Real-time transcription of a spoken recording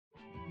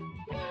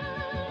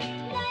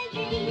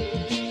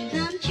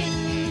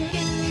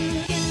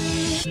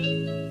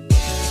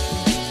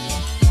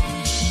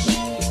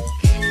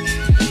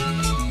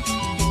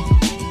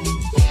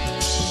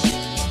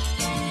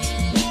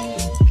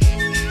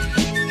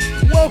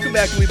Welcome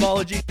back to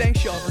Weebology.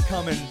 Thanks y'all for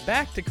coming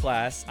back to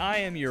class. I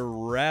am your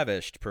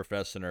ravished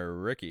Professor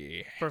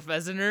Ricky.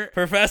 Professor?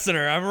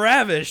 I'm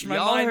ravished. My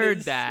Y'all mind heard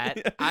is...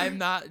 that. I'm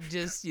not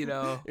just,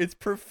 It's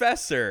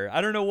Professor.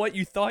 I don't know what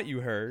you thought you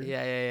heard.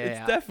 Yeah.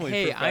 It's definitely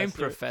Hey, Professor. I'm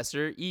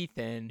Professor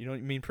Ethan. You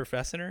don't mean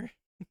Professor?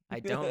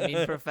 I don't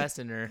mean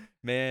Professor.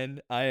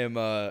 Man, I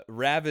am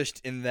ravished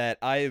in that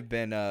I have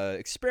been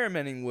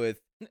experimenting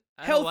with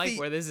I don't like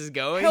where this is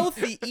going.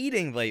 healthy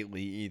eating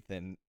lately,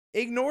 Ethan.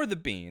 Ignore the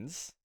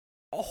beans.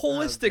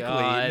 Holistically,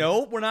 God.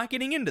 no, we're not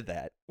getting into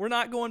that. We're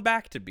not going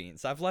back to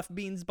beans. I've left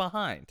beans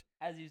behind.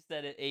 As you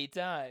said it 8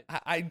 times.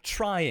 I'm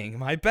trying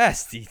my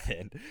best,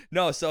 Ethan.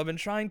 No, so I've been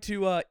trying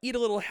to eat a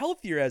little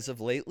healthier as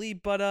of lately,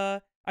 but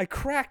I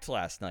cracked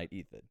last night,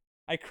 Ethan.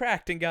 I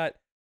cracked and got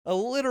a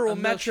literal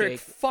metric milkshake.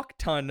 fuck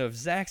ton of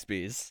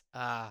Zaxby's,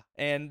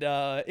 and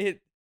it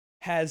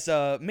has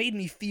made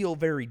me feel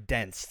very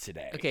dense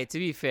today. Okay, to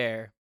be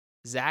fair,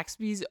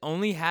 Zaxby's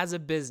only has a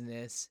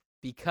business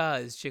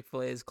because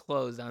Chick-fil-A is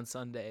closed on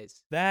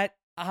Sundays. That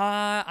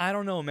I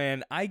don't know,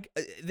 man.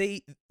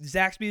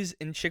 Zaxby's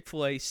and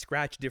Chick-fil-A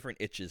scratch different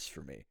itches for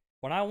me.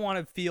 When I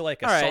want to feel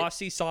like a All right.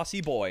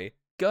 saucy boy.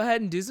 Go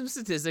ahead and do some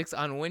statistics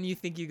on when you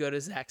think you go to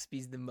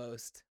Zaxby's the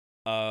most.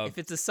 If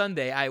it's a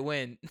Sunday, I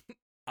win.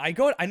 I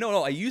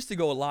used to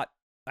go a lot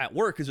at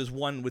work because there's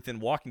one within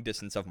walking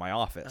distance of my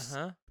office.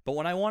 But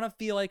when I want to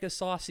feel like a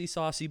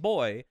saucy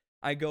boy,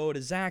 I go to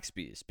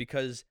Zaxby's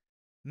because,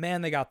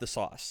 man, they got the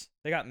sauce.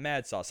 They got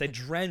mad sauce. They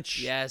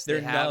drench their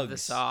they have nugs. the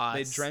sauce.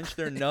 They drench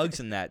their nugs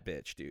in that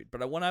bitch, dude.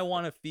 But when I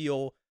want to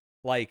feel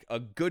like a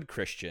good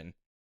Christian,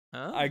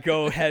 I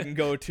go ahead and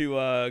go to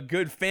a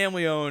good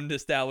family-owned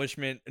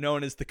establishment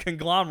known as the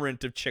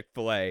conglomerate of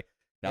Chick-fil-A.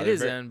 It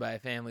is owned by a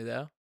family,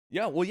 though.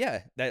 Yeah, well,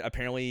 yeah. That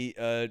apparently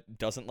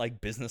doesn't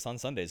like business on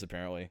Sundays,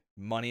 apparently.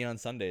 Money on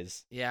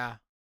Sundays. Yeah.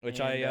 Which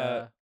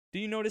do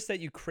you notice that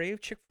you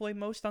crave Chick-fil-A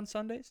most on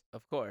Sundays?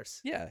 Of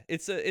course. Yeah,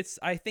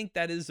 I think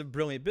that is a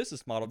brilliant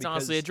business model. It's because,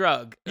 honestly a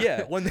drug.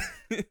 Yeah,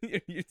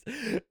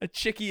 a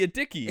chickie a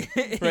dicky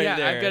right yeah,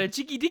 there. I've got a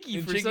chicky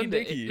dicky for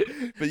Sunday.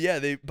 Dicky. But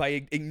yeah,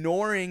 by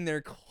ignoring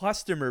their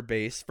customer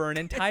base for an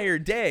entire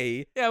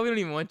day. Yeah, we don't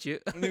even want you.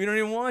 We don't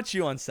even want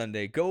you on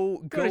Sunday. Go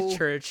to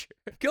church.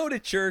 Go to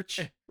church,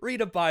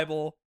 read a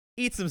Bible,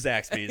 eat some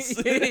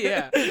Zaxby's.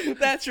 Yeah.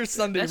 That's your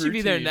Sunday routine. That should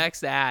be their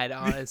next ad,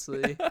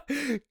 honestly.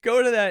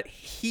 Go to that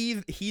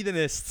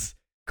heathenists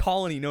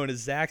colony known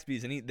as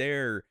Zaxby's and eat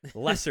their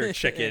lesser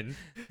chicken,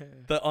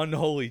 the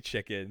unholy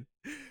chicken.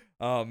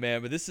 Oh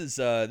man, but this is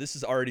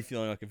already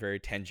feeling like a very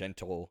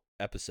tangential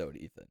episode,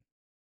 Ethan.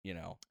 You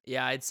know.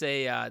 Yeah, I'd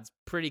say it's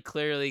pretty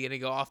clearly gonna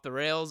go off the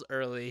rails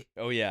early.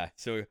 Oh yeah,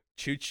 so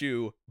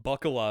choo-choo,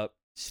 buckle up,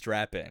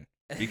 strap in,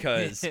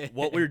 because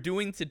what we're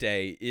doing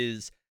today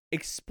is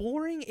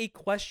exploring a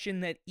question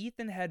that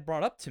Ethan had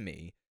brought up to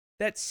me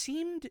that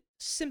seemed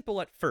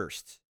simple at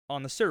first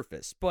on the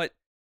surface, but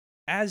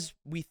as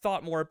we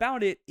thought more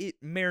about it, it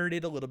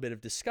merited a little bit of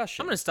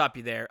discussion. I'm going to stop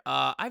you there.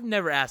 I've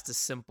never asked a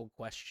simple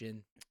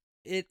question.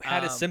 It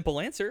had a simple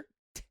answer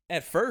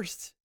at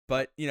first,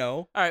 but,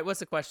 All right, what's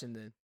the question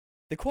then?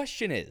 The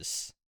question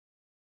is,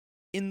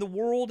 in the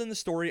world and the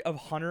story of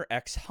Hunter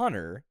x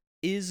Hunter,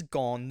 is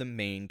Gon the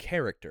main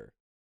character?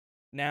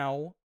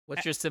 Now...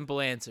 What's your simple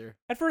answer?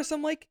 At first,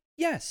 I'm like,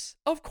 yes,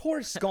 of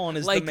course Gon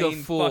is like the main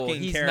a fool.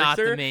 fucking He's character. Not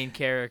the main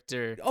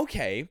character.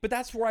 Okay, but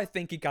that's where I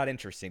think it got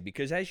interesting,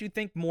 because as you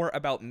think more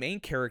about main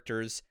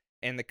characters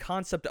and the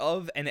concept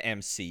of an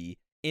MC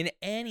in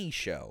any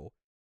show,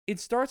 it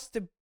starts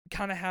to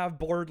kind of have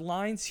blurred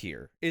lines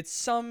here.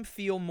 Some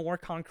feel more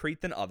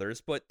concrete than others,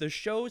 but the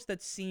shows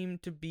that seem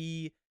to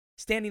be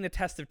standing the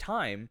test of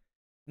time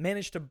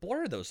manage to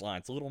blur those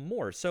lines a little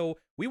more. So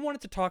we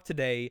wanted to talk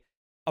today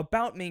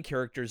about main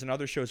characters and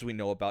other shows we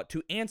know about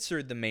to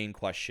answer the main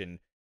question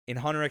in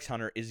Hunter x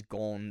Hunter, is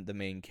Gon the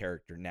main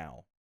character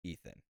now,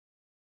 Ethan?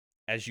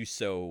 As you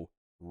so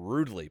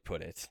rudely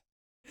put it.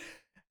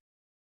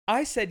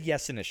 I said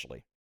yes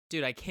initially.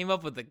 Dude, I came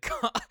up with the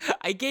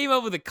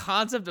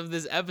concept of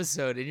this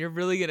episode, and you're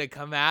really gonna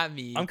come at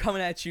me. I'm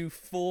coming at you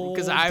full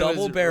because I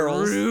double was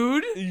barrels.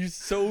 Rude. You're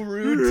so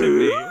rude to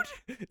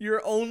me.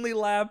 Your only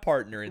lab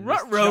partner in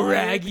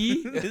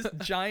this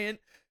giant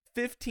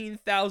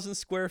 15,000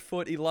 square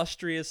foot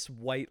illustrious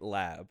white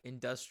lab.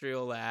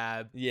 Industrial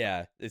lab.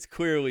 Yeah, it's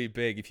clearly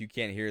big if you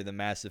can't hear the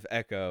massive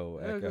echo.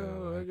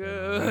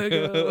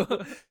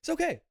 It's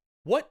okay.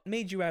 What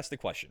made you ask the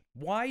question?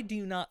 Why do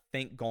you not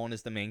think Gon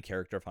is the main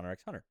character of Hunter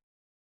x Hunter?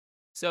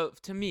 So,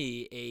 to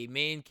me, a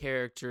main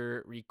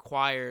character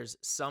requires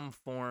some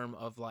form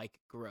of,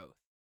 growth.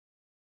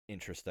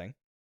 Interesting.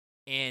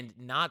 And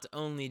not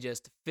only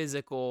just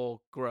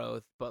physical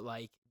growth, but,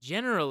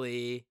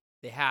 generally,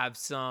 they have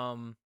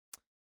some,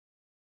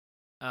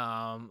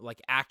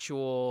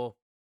 actual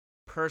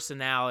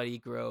personality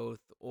growth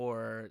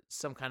or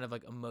some kind of,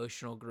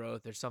 emotional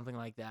growth or something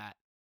like that.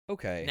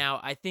 Okay. Now,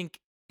 I think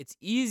it's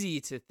easy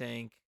to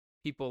think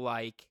people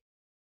like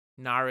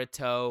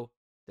Naruto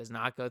does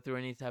not go through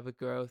any type of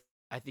growth.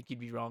 I think you'd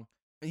be wrong.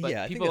 But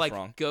yeah, people like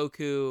wrong.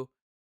 Goku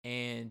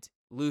and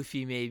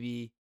Luffy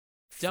maybe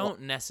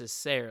don't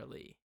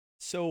necessarily.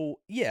 So,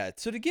 yeah,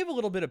 so to give a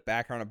little bit of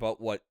background about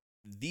what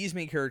these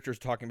main characters are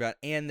talking about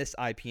and this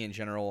IP in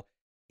general,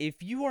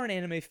 if you are an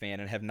anime fan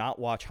and have not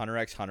watched Hunter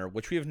x Hunter,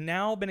 which we have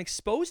now been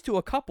exposed to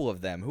a couple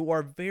of them who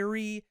are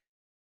very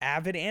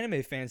avid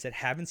anime fans that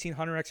haven't seen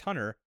Hunter x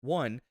Hunter,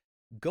 one,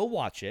 go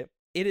watch it.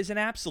 It is an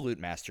absolute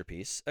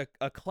masterpiece,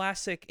 a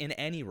classic in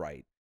any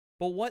right.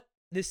 But what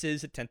this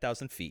is at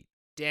 10,000 feet.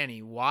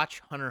 Danny,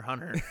 watch Hunter x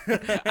Hunter.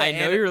 I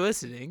know you're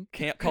listening.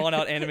 Can't calling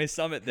out Anime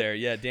Summit there.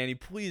 Yeah, Danny,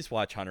 please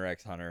watch Hunter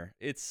x Hunter.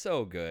 It's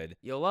so good.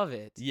 You'll love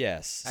it.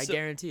 Yes. I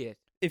guarantee it.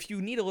 If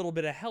you need a little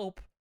bit of help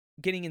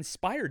getting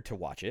inspired to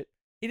watch it,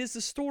 it is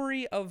the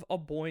story of a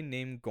boy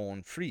named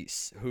Gon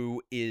Fries,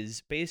 who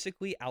is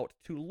basically out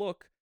to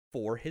look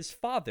for his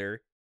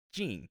father,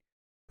 Jin,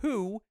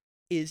 who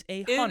is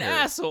a hunter. An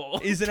asshole.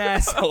 Is an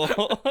asshole.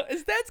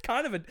 His dad's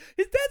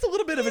a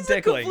little bit of a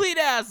dickling. He's a complete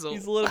asshole.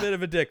 He's a little bit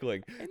of a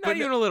dickling. Not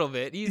even a little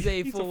bit. He's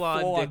a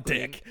full-on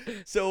dick.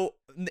 So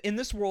in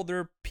this world, there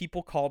are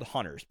people called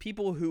hunters,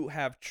 people who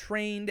have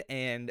trained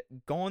and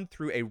gone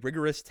through a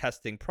rigorous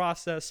testing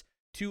process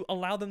to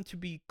allow them to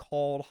be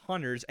called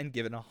hunters and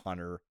given a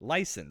hunter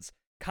license.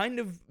 Kind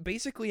of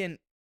basically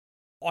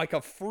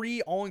a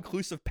free,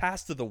 all-inclusive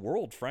pass to the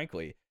world,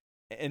 frankly.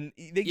 And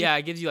it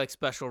gives you like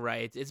special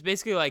rights. It's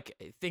basically like,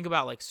 think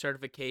about like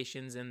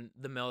certifications in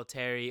the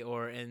military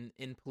or in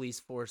police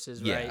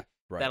forces, right?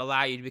 That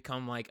allow you to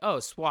become like, oh,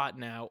 SWAT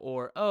now,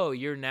 or oh,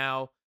 you're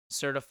now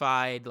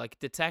certified like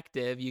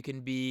detective. You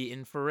can be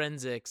in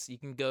forensics. You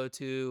can go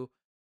to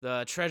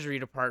the Treasury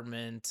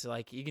Department.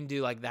 Like you can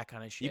do like that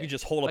kind of shit. You can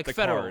just hold like up the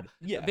federal, card.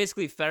 Yeah,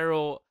 basically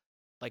federal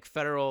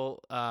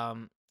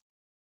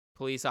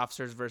police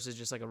officers versus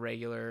just like a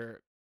regular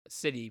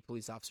city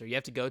police officer. You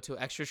have to go to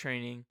extra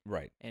training,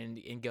 right,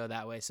 and go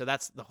that way. So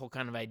that's the whole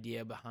kind of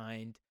idea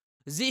behind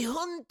the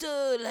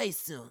hunter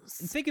license.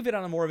 Think of it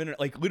on a more of an,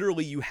 like,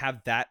 literally you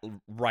have that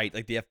right.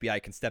 Like the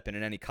FBI can step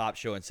in any cop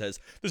show and says,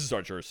 "This is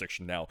our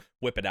jurisdiction now."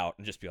 Whip it out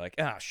and just be like,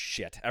 "Ah,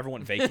 shit,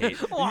 everyone vacate."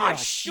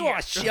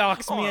 Shit.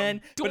 Shucks,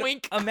 man.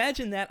 Doink. But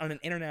imagine that on an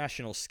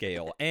international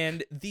scale.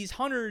 And these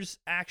hunters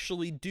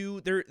actually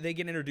they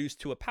get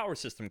introduced to a power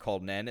system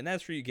called Nen, and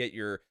that's where you get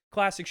your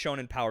classic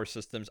shonen power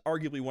systems,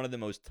 arguably one of the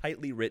most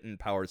tightly written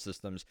power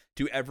systems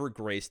to ever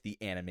grace the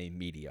anime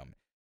medium.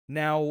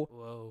 Now,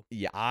 whoa,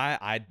 yeah,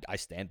 I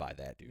stand by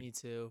that, dude. Me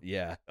too.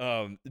 Yeah.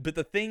 But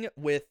the thing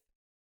with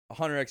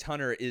Hunter x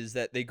Hunter is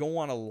that they go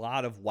on a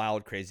lot of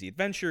wild, crazy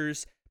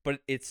adventures,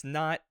 but it's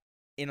not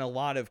in a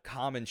lot of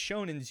common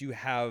shonens. You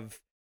have,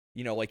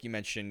 like you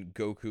mentioned,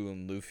 Goku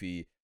and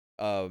Luffy.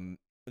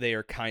 They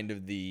are kind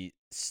of the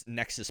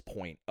nexus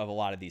point of a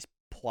lot of these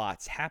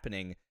plots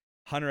happening.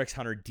 Hunter x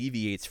Hunter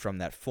deviates from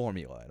that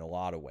formula in a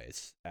lot of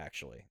ways,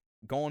 actually.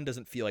 Gon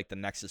doesn't feel like the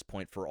nexus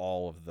point for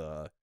all of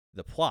the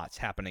plots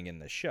happening in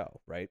this show,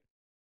 right?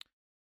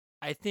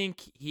 I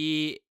think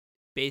he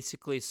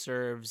basically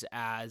serves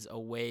as a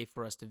way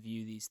for us to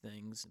view these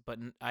things, but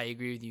I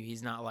agree with you.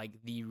 He's not like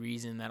the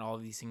reason that all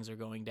of these things are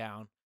going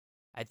down.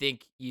 I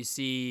think you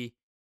see,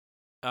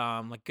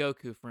 like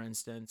Goku, for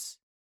instance,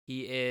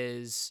 he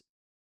is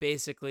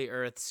basically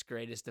Earth's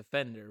greatest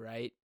defender,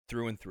 right?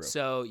 Through and through.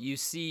 So you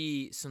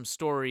see some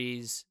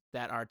stories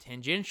that are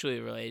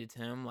tangentially related to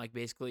him, like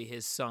basically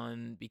his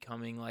son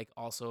becoming like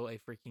also a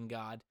freaking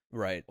god,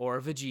 right?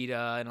 Or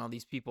Vegeta and all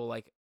these people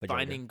like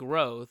finding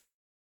growth,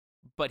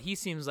 but he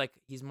seems like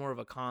he's more of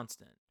a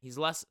constant. He's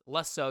less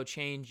so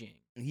changing.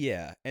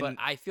 Yeah, but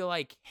I feel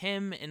like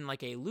him and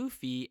like a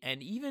Luffy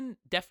and even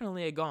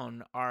definitely a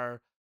Gon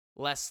are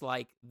less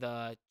like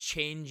the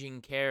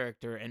changing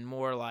character and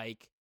more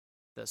like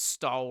the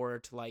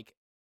stalwart, like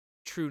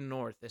true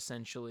north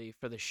essentially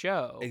for the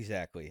show.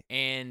 Exactly.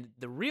 And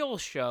the real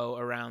show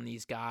around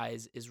these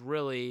guys is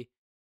really,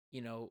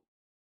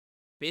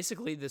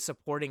 basically the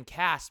supporting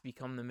cast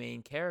become the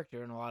main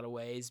character in a lot of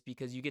ways,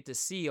 because you get to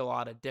see a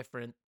lot of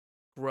different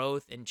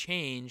growth and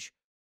change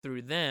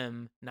through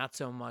them, not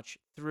so much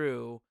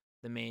through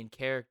the main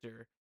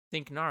character.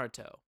 Think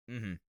Naruto.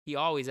 Mm-hmm. He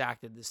always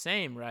acted the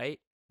same, right?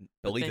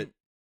 Believe it.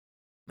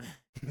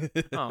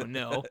 Oh,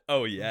 no.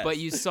 Oh, yes. But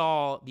you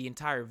saw the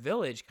entire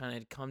village kind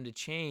of come to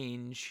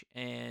change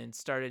and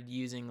started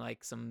using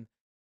like some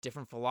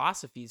different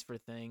philosophies for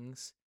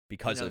things.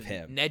 Because of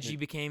him. Neji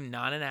became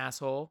not an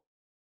asshole.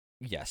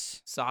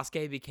 Yes.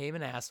 Sasuke became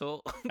an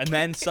asshole. And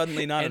then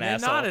suddenly not an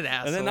asshole. And then not an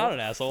asshole. And then not an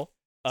asshole.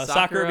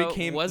 Sakura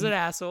was an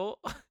asshole.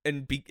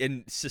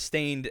 and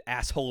sustained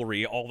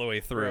assholery all the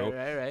way through.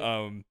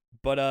 Right.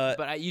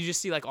 But you just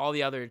see like all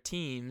the other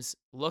teams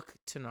look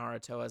to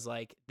Naruto as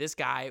like, this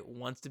guy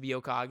wants to be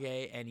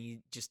Hokage, and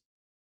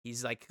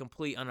he's like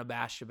complete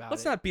unabashed about it.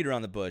 Let's not beat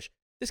around the bush.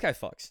 This guy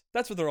fucks.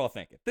 That's what they're all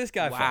thinking. This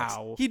guy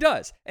fucks. He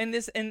does. And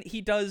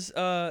he does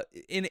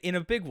in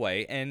a big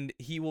way, and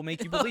he will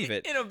make you believe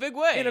it. In a big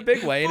way. In a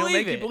big way, and he'll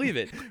make you believe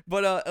it.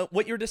 But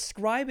what you're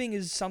describing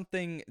is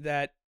something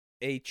that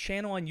a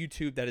channel on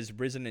YouTube that has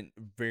risen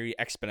very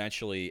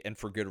exponentially and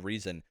for good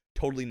reason,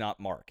 totally not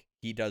Mark.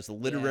 He does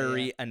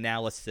literary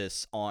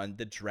analysis on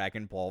the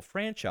Dragon Ball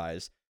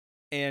franchise,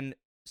 and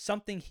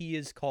something he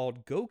is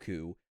called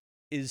Goku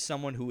is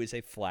someone who is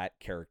a flat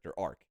character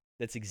arc.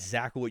 That's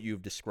exactly what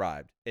you've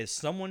described. As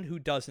someone who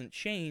doesn't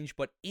change,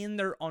 but in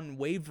their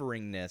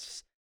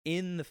unwaveringness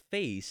in the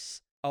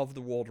face of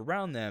the world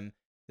around them,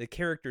 the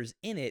characters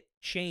in it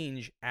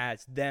change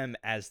as them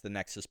as the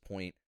nexus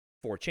point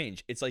for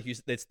change. It's like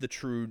it's the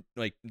true,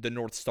 like, the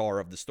North Star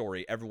of the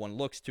story. Everyone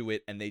looks to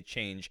it and they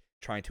change,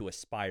 trying to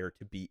aspire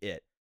to be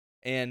it.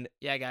 And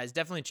yeah, guys,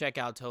 definitely check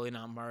out Totally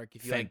Not Mark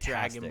if you like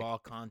Dragon Ball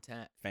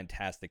content.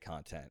 Fantastic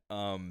content.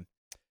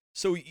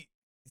 So it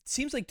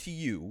seems like to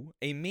you,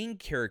 a main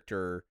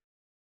character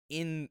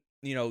in,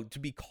 to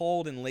be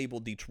called and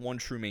labeled the one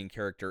true main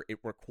character, it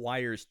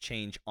requires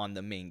change on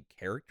the main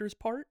character's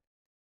part?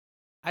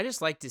 I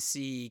just like to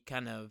see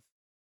there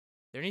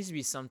needs to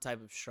be some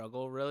type of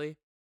struggle, really.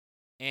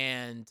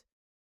 And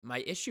my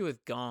issue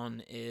with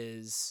Gon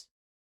is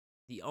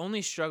the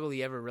only struggle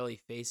he ever really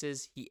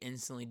faces, he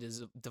instantly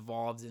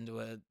devolves into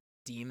a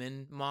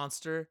demon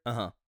monster.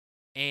 Uh-huh.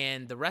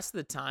 And the rest of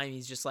the time,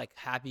 he's just like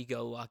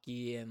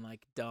happy-go-lucky and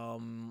like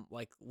dumb,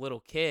 like little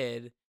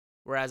kid.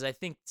 Whereas I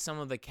think some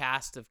of the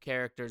cast of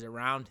characters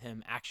around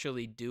him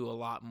actually do a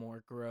lot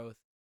more growth.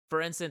 For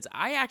instance,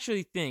 I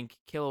actually think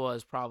Killua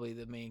is probably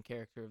the main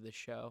character of this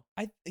show.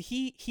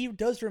 He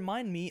does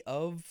remind me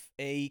of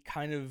a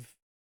kind of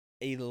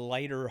a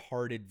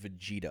lighter-hearted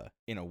Vegeta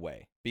in a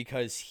way,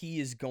 because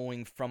he is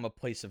going from a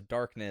place of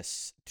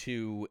darkness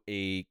to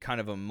a kind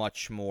of a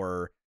much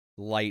more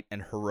light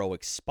and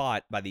heroic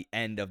spot by the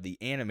end of the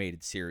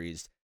animated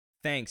series,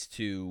 thanks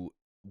to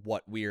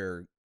what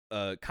we're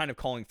kind of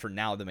calling for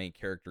now the main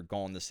character,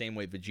 Gon, the same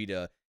way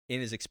Vegeta in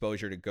his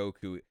exposure to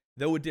Goku,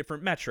 though a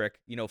different metric,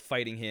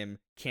 fighting him,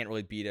 can't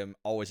really beat him,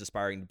 always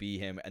aspiring to be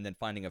him, and then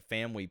finding a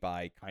family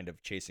by kind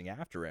of chasing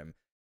after him.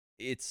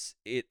 It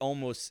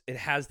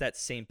has that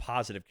same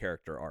positive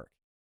character arc.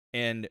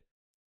 And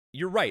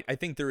you're right, I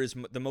think there is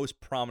the most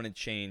prominent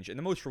change and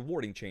the most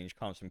rewarding change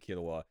comes from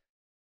Killua.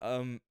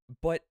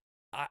 But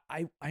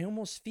I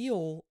almost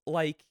feel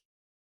like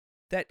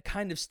that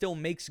kind of still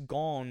makes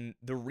Gon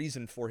the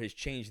reason for his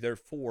change.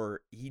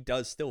 Therefore, he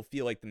does still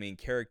feel like the main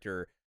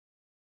character.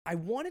 I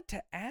wanted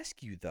to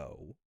ask you,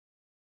 though.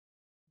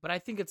 But I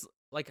think it's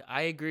like,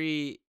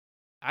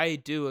 I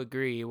do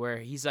agree where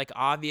he's like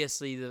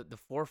obviously the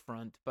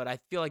forefront, but I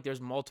feel like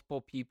there's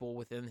multiple people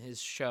within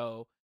his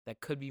show that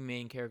could be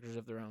main characters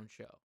of their own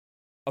show.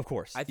 Of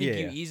course. I think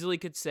you easily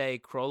could say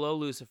Crollo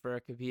Lucifer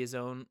could be his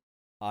own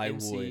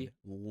MC.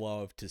 Would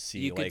love to see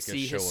you like could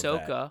see a show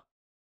Hisoka, of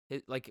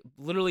that. Like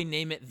literally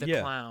name it the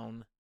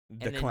Clown,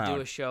 and then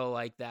do a show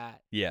like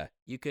that. Yeah.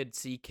 You could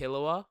see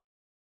Killua.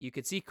 You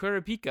could see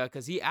Kurapika,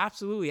 because he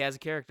absolutely has a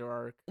character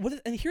arc.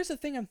 And here's the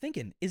thing I'm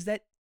thinking, is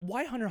that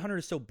why Hunter x Hunter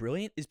is so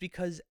brilliant is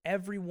because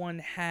everyone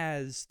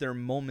has their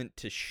moment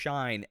to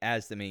shine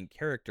as the main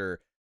character.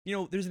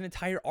 There's an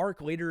entire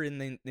arc later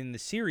in the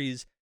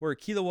series where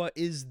Killua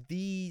is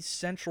the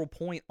central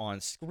point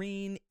on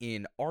screen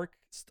in arc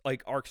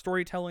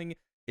storytelling.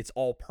 It's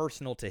all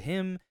personal to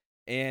him,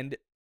 and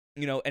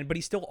but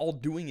he's still all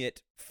doing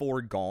it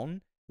for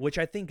Gon, which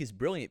I think is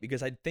brilliant,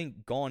 because I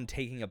think Gon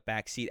taking a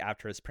backseat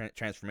after his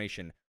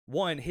transformation.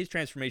 One, his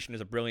transformation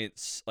is a brilliant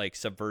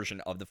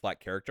subversion of the flat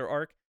character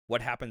arc.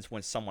 What happens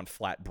when someone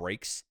flat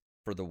breaks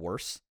for the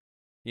worse?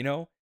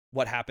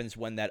 What happens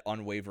when that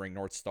unwavering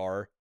North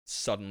Star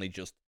suddenly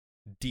just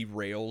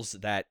derails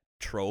that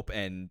trope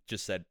and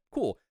just said,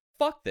 "Cool,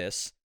 fuck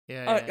this.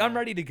 I'm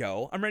ready to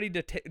go. I'm ready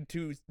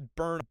to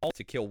burn all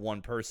to kill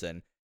one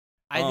person."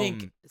 I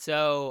think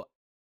so.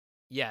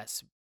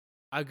 Yes,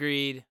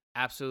 agreed.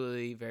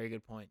 Absolutely, very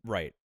good point.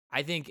 Right.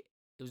 I think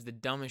it was the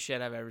dumbest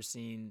shit I've ever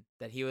seen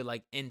that he would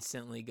like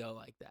instantly go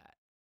like that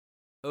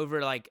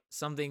over like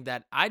something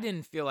that I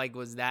didn't feel like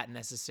was that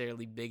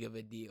necessarily big of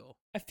a deal.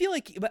 I feel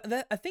like,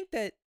 I think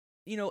that,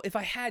 if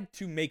I had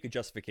to make a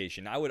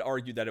justification, I would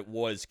argue that it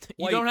was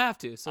quite, you don't have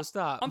to, so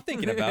stop. I'm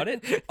thinking about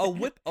it. A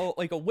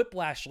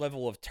whiplash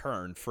level of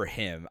turn for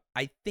him.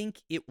 I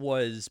think it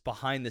was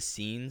behind the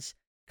scenes,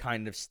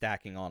 kind of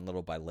stacking on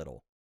little by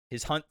little.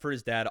 His hunt for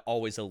his dad,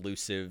 always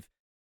elusive.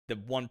 The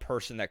one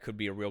person that could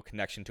be a real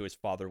connection to his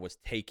father was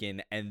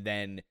taken, and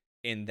then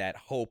in that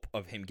hope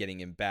of him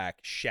getting him back,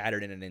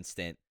 shattered in an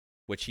instant,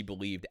 which he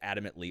believed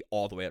adamantly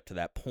all the way up to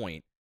that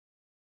point.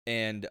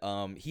 And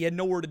he had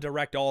nowhere to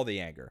direct all the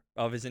anger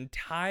of his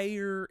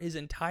entire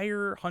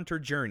hunter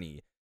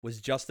journey was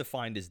just to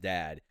find his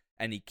dad,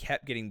 and he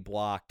kept getting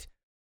blocked,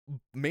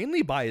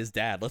 mainly by his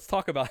dad. Let's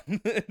talk about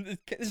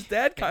his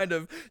dad. Kind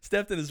of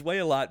stepped in his way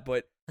a lot,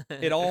 but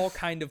it all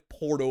kind of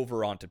poured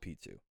over onto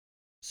P2.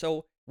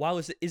 So while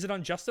is it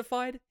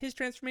unjustified, his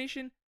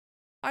transformation?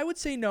 I would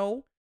say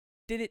no.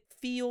 Did it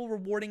feel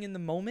rewarding in the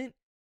moment?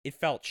 It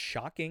felt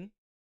shocking.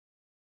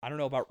 I don't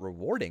know about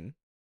rewarding,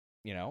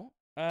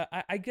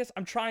 I guess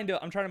I'm trying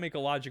to make a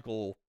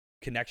logical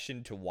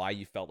connection to why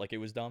you felt like it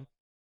was dumb,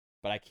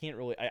 but I can't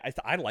really.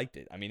 I liked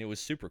it. I mean, it was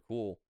super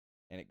cool,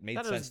 and it made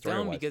sense. It was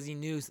dumb because he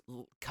knew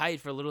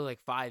Kite for literally like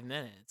 5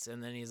 minutes,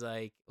 and then he's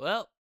like,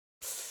 "Well,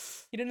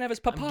 he didn't have his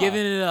papa. I'm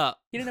giving it up."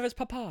 He didn't have his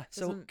papa,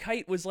 so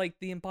Kite was like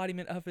the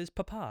embodiment of his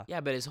papa.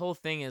 Yeah, but his whole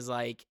thing is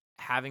like,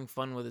 having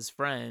fun with his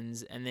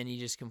friends, and then he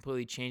just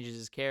completely changes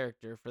his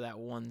character for that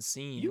one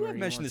scene. You have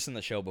mentioned this in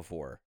the show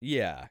before.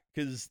 Yeah,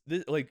 because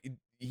like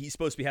he's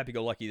supposed to be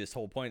happy-go-lucky this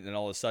whole point, and then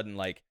all of a sudden,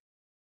 like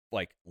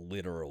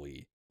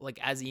literally, like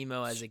as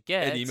emo as it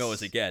gets. As emo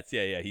as it gets.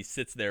 Yeah. He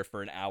sits there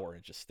for an hour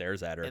and just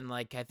stares at her. And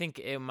like I think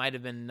it might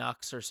have been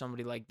Nux or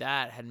somebody like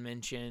that had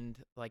mentioned,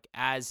 like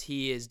as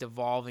he is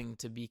devolving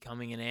to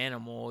becoming an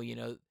animal, you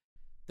know,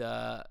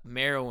 the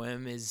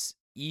Meruem is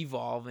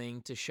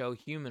evolving to show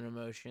human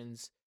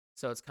emotions.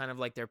 So it's kind of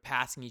like they're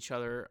passing each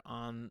other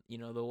on, you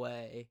know, the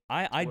way.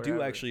 I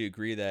do actually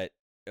agree that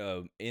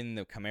in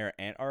the Chimera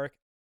Ant arc,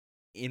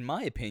 in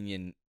my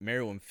opinion,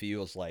 Meruem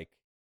feels like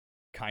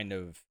kind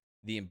of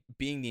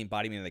being the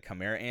embodiment of the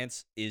Chimera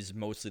Ants is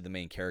mostly the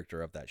main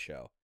character of that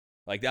show.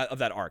 Like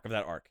that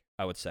arc,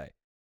 I would say.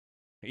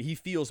 He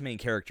feels main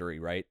character-y,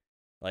 right?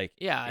 Like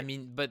yeah, I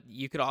mean, but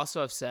you could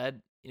also have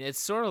said it's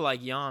sort of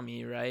like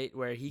Yami, right?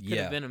 Where he could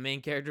have been a main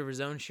character of his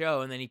own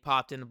show, and then he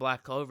popped into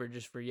Black Clover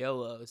just for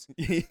YOLOs.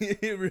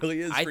 It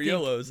really is for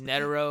YOLOs.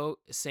 Netero,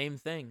 same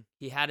thing.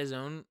 He had his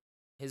own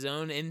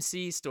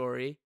MC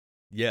story.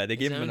 Yeah, they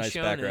gave him a nice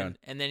background.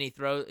 And then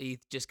he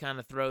just kind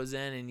of throws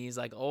in, and he's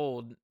like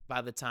old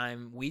by the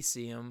time we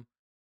see him,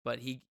 but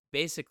he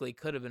basically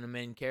could have been a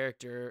main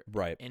character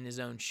in his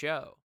own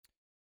show.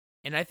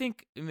 And I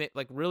think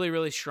like really,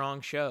 really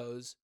strong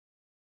shows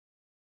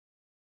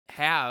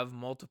have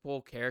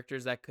multiple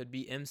characters that could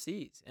be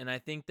MCs. And I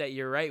think that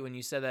you're right when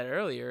you said that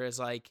earlier, is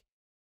like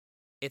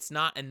it's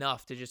not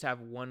enough to just have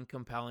one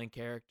compelling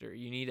character.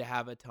 You need to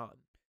have a ton.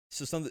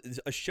 So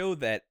a show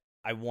that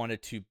I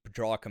wanted to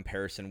draw a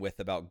comparison with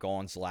about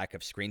Gon's lack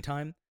of screen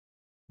time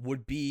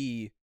would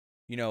be,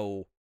 you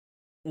know,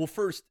 well,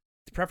 first,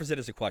 to preface it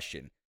as a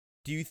question,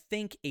 do you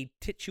think a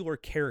titular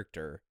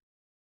character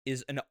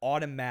is an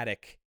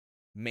automatic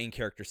main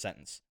character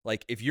sentence?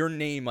 Like, if your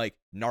name, like,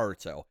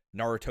 Naruto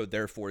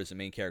therefore is a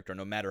main character,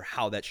 no matter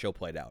how that show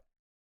played out.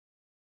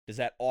 Does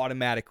that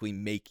automatically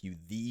make you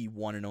the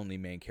one and only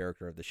main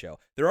character of the show?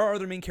 There are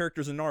other main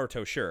characters in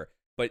Naruto, sure,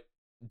 but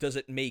does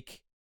it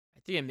make... I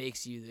think it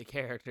makes you the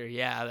character,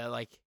 yeah, that,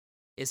 like,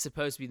 is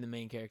supposed to be the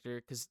main character,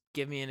 because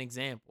give me an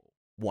example.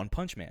 One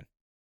Punch Man.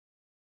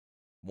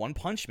 One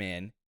Punch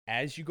Man,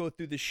 as you go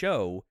through the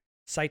show,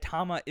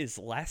 Saitama is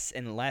less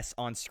and less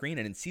on screen,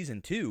 and in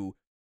season 2,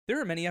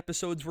 there are many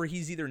episodes where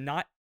he's either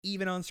not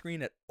even on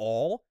screen at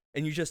all,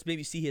 and you just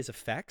maybe see his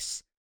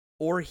effects,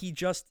 or he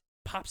just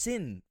pops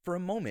in for a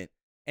moment,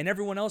 and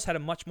everyone else had a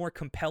much more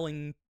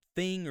compelling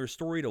thing or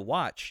story to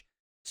watch.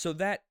 So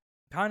that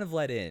kind of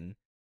led in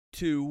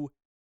to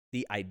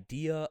the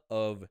idea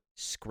of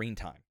screen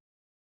time.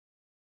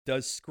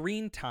 Does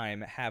screen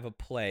time have a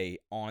play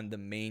on the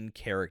main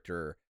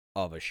character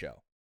of a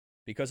show?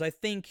 Because I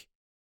think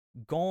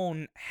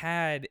Gon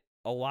had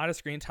a lot of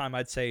screen time,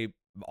 I'd say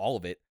all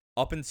of it,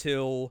 up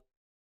until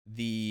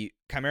the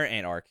Chimera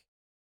Ant arc.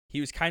 He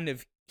was kind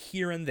of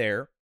here and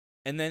there.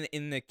 And then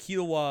in the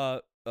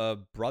Killua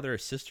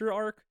brother-sister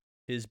arc,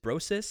 his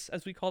brosis,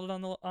 as we called it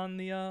on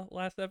the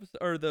last episode,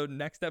 or the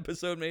next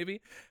episode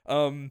maybe,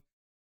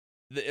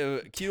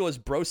 Killua's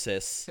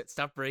brosis.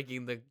 Stop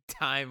breaking the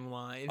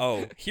timeline.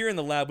 Oh, here in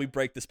the lab, we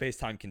break the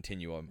space-time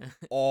continuum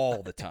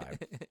all the time.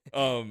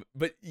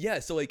 But yeah,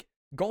 so like,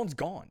 Gon's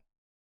gone.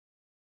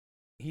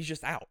 He's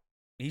just out.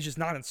 He's just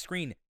not on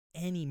screen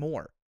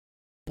anymore.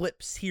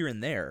 Blips here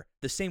and there,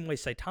 the same way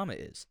Saitama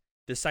is.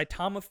 Does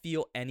Saitama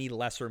feel any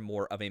less or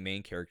more of a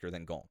main character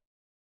than Gon?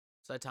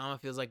 Saitama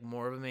feels like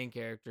more of a main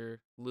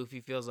character. Luffy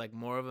feels like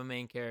more of a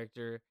main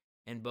character.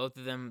 And both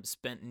of them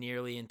spent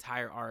nearly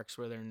entire arcs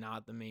where they're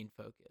not the main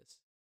focus.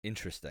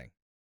 Interesting.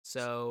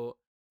 So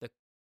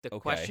the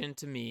question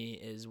to me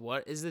is,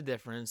 what is the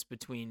difference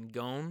between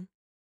Gon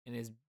and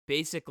his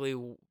basically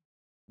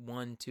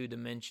one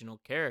two-dimensional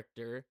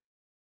character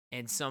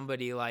and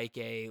somebody like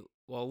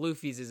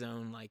Luffy's his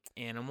own like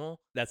animal.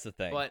 That's the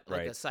thing. But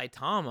like a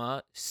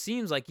Saitama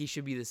seems like he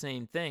should be the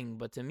same thing,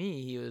 but to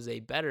me he was a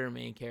better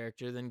main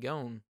character than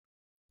Gon.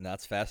 And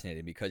that's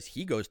fascinating because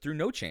he goes through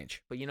no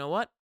change. But you know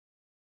what?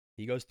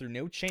 He goes through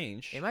no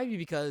change. It might be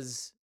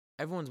because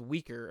everyone's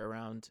weaker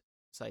around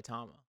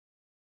Saitama.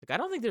 Like, I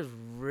don't think there's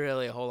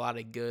really a whole lot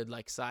of good,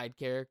 like, side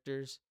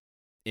characters.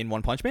 In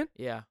One Punch Man?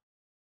 Yeah.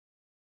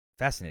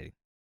 Fascinating.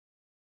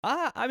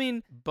 I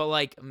mean... But,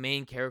 like,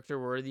 main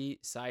character-worthy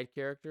side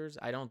characters?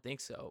 I don't think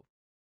so.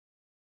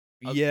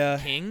 Yeah.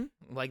 King?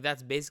 Like,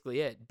 that's basically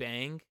it.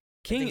 Bang?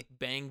 King...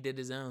 Bang did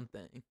his own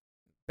thing.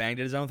 Bang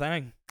did his own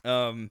thing.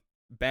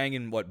 Bang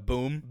and what?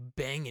 Boom?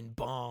 Bang and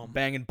bomb.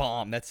 Bang and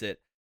bomb. That's it.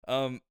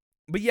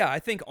 But yeah, I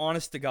think,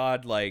 honest to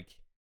God, like...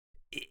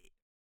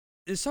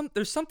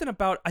 There's something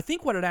about, I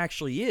think what it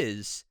actually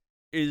is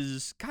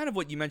kind of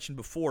what you mentioned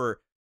before,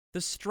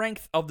 the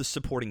strength of the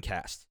supporting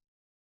cast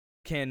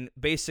can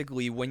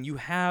basically, when you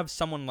have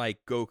someone like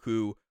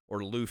Goku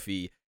or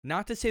Luffy,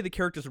 not to say the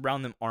characters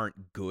around them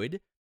aren't good,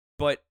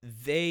 but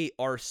they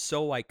are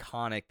so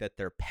iconic that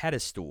they're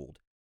pedestaled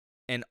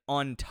and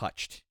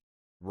untouched,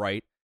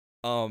 right?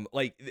 And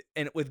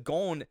with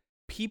Gon,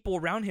 people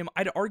around him,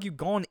 I'd argue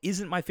Gon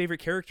isn't my favorite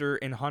character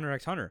in Hunter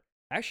x Hunter.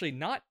 Actually,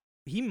 not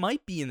he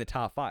might be in the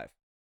top 5.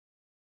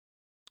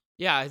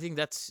 Yeah, I think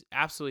that's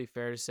absolutely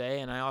fair to say,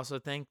 and I also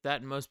think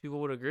that most people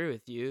would agree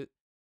with you.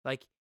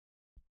 Like,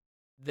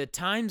 the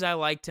times I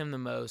liked him the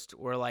most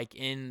were like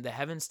in the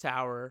Heaven's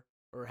Tower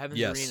or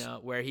Heaven's Arena,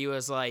 where he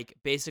was like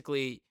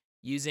basically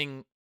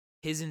using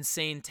his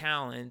insane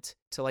talent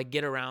to like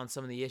get around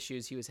some of the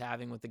issues he was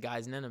having with the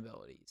guy's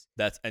inabilities.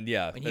 And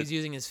he was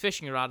using his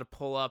fishing rod to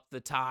pull up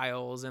the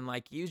tiles, and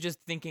like he was just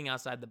thinking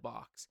outside the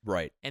box.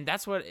 Right. And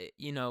that's what, a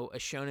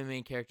shonen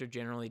main character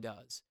generally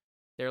does.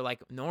 They're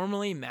like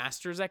normally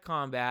masters at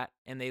combat,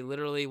 and they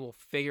literally will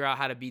figure out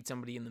how to beat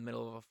somebody in the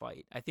middle of a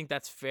fight. I think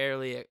that's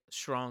fairly a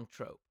strong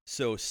trope.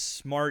 So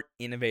smart,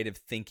 innovative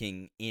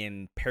thinking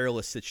in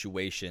perilous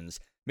situations.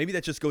 Maybe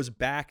that just goes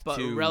back to... But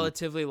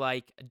relatively,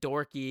 like,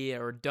 dorky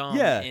or dumb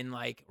in,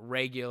 like,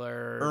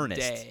 regular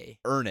day.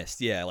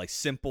 Earnest, yeah. Like,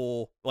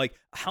 simple. Like,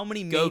 how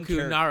many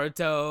Goku,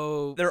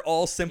 Naruto... They're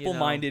all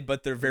simple-minded,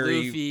 but they're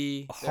very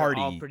Luffy, hardy.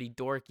 They're all pretty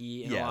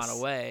dorky in a lot of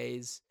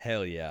ways.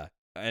 Hell yeah.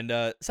 And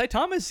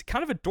Saitama's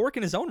kind of a dork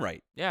in his own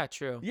right. Yeah,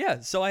 true.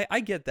 Yeah, so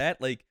I get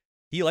that. Like,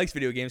 he likes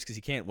video games because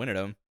he can't win at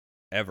them.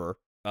 Ever.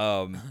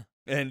 And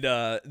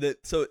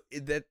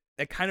that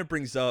kind of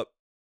brings up,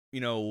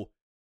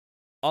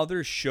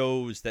 other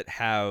shows that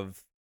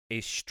have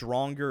a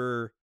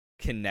stronger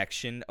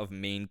connection of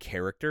main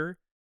character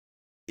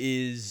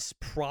is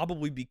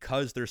probably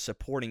because their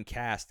supporting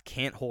cast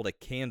can't hold a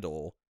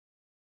candle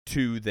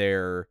to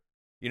their,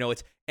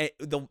 it's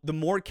the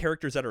more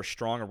characters that are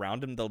strong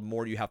around them, the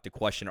more you have to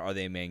question, are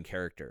they a main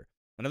character?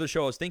 Another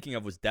show I was thinking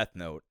of was Death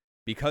Note,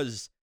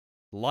 because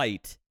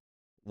Light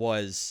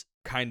was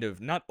kind of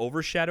not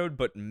overshadowed,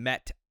 but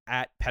met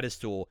at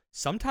pedestal,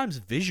 sometimes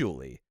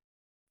visually,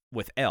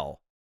 with L.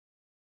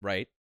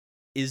 Right?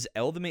 Is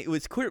L the main?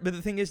 It's clear, but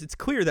the thing is, it's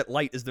clear that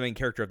Light is the main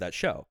character of that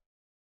show.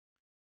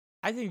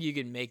 I think you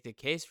can make the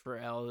case for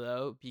L,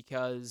 though,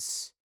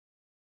 because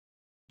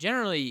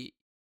generally,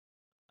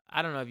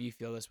 I don't know if you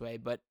feel this way,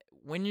 but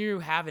when you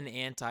have an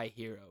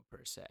anti-hero,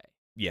 per se,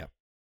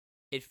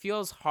 it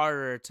feels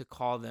harder to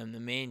call them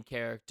the main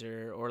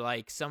character or,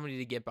 like, somebody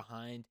to get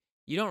behind.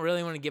 You don't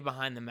really want to get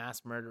behind the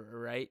mass murderer,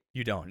 right?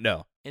 You don't,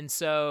 no. And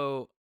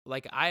so...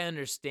 like, I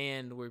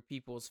understand where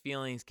people's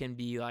feelings can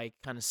be, like,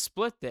 kind of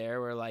split there,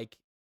 where, like,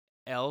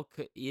 L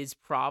is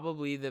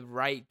probably the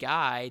right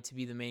guy to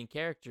be the main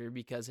character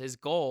because his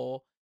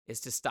goal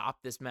is to stop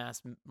this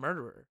mass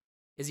murderer.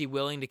 Is he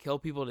willing to kill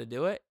people to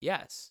do it?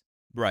 Yes.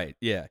 Right,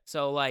 yeah.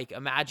 So, like,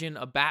 imagine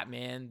a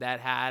Batman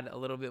that had a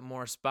little bit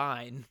more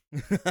spine.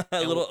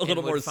 a little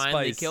more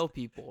finally spice. Kill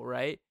people,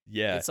 right?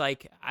 Yeah. It's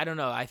like, I don't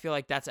know. I feel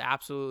like that's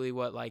absolutely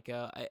what, like,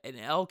 an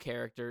L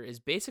character is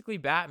basically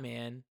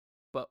Batman,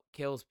 but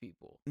kills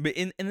people. But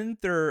and then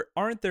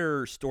aren't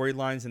there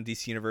storylines in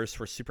DC Universe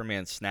where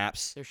Superman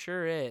snaps? There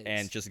sure is.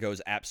 And just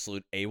goes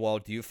absolute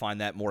AWOL. Do you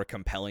find that more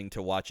compelling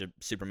to watch a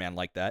Superman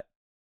like that?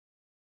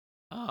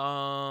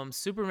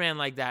 Superman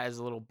like that is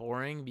a little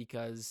boring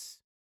because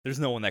there's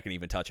no one that can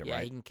even touch him, right?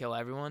 Yeah, he can kill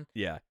everyone.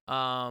 Yeah.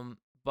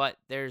 But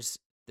there's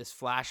this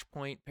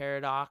Flashpoint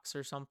paradox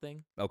or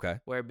something. Okay.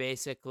 Where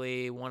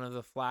basically one of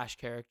the Flash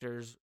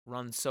characters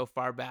runs so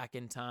far back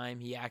in time,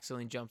 he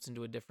accidentally jumps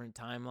into a different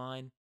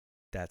timeline.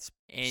 And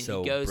he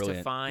goes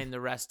to find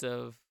the rest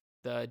of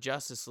the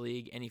Justice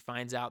League, and he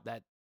finds out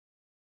that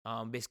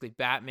basically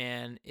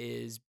Batman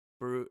is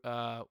Bruce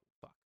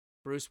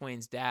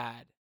Wayne's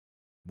dad.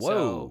 Whoa.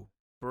 So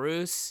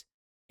Bruce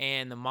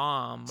and the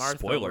mom, Martha,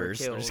 Spoilers.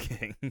 were killed. I'm just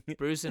kidding.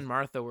 Bruce and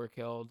Martha were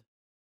killed,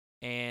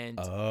 and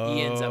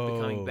he ends up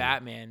becoming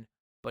Batman.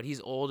 But he's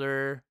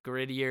older,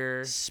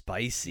 grittier,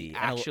 spicy. He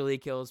actually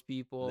kills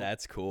people.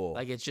 That's cool.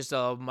 Like, it's just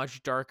a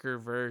much darker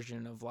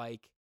version of,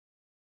 like,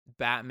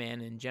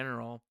 Batman in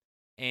general.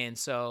 And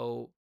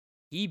so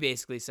he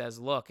basically says,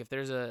 look, if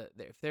there's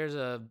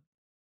a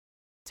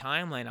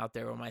timeline out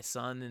there where my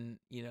son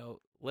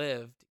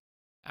lived,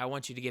 I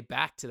want you to get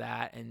back to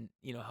that and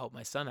help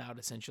my son out,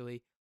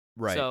 essentially.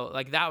 Right. So,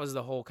 like, that was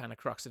the whole kind of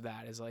crux of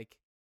that, is like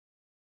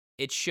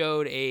it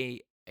showed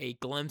a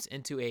glimpse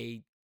into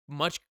a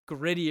much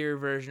grittier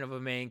version of a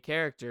main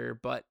character,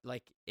 but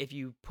like if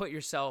you put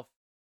yourself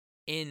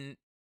in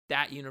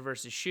that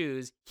universe's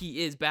shoes,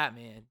 he is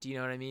Batman. Do you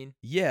know what I mean?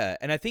 Yeah,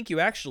 and I think you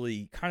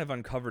actually kind of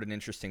uncovered an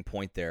interesting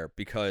point there,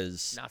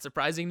 because not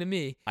surprising to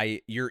me.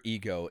 Your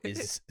ego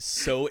is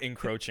so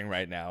encroaching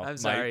right now. I'm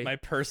sorry. My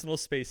personal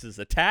space is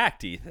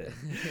attacked, Ethan.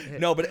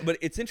 No, but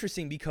it's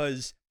interesting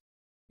because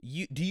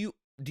do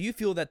you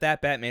feel that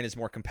Batman is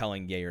more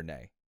compelling, yay or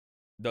nay?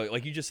 Though,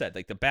 like you just said,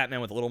 like the Batman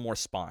with a little more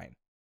spine.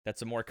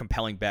 That's a more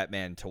compelling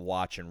Batman to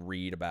watch and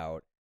read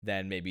about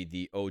than maybe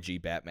the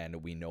OG Batman that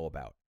we know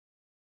about.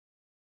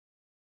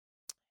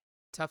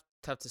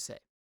 Tough to say.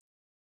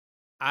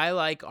 I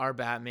like our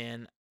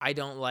Batman. I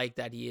don't like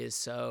that he is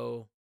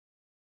so,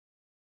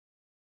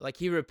 like,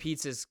 he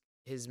repeats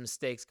his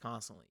mistakes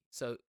constantly.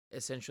 So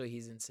essentially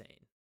he's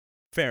insane.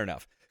 Fair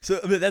enough. So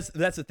that's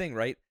the thing,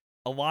 right?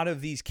 A lot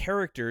of these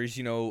characters,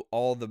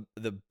 all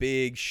the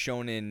big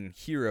shonen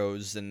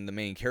heroes and the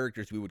main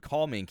characters we would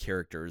call main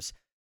characters,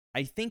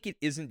 I think it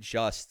isn't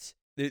just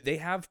they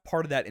have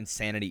part of that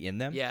insanity in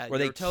them. Yeah,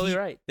 where you're totally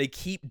right. They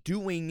keep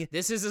doing.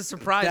 This is a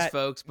surprise,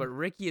 folks, but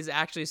Ricky has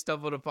actually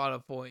stumbled upon a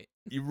point.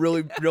 You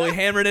really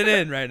hammering it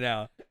in right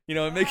now.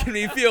 Making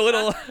me feel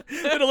a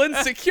little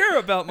insecure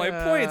about my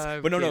points.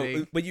 But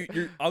no. But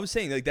I was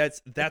saying, like,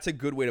 that's a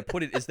good way to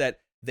put it. Is that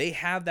they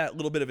have that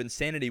little bit of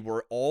insanity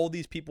where all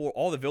these people,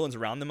 all the villains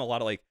around them, a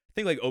lot of I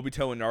think like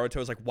Obito and Naruto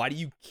is like, why do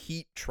you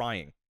keep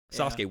trying?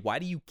 Sasuke, why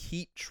do you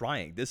keep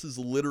trying? This is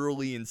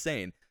literally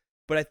insane.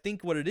 But I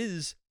think what it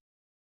is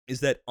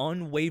that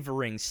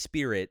unwavering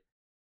spirit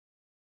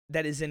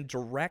that is in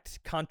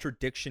direct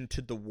contradiction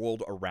to the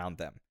world around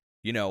them.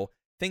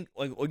 Think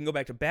like we can go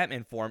back to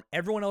Batman form.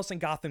 Everyone else in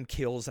Gotham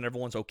kills and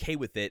everyone's okay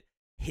with it.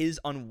 His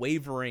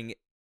unwavering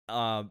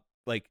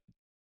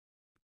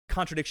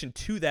contradiction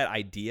to that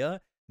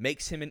idea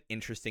makes him an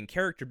interesting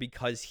character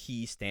because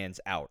he stands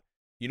out.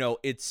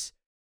 It's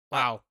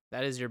wow,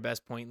 that is your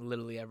best point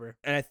literally ever.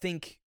 And I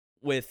think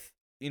with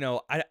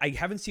I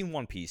haven't seen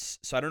One Piece,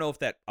 so I don't know if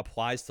that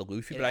applies to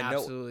Luffy, but I know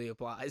absolutely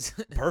applies.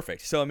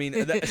 Perfect. So I mean,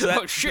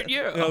 oh shit,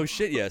 yeah. Oh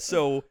shit, yeah.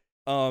 So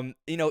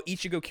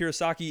Ichigo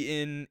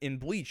Kurosaki in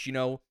Bleach,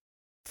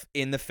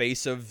 in the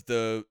face of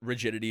the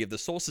rigidity of the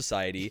Soul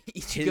Society,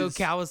 Ichigo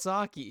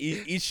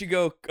Kawasaki,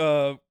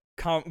 Ichigo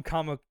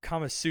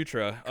Kama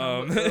Sutra,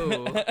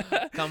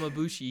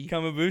 Kamabushi,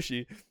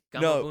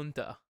 Kamabunta.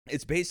 No,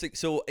 it's basic.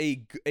 So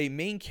a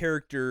main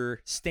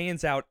character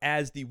stands out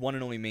as the one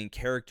and only main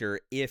character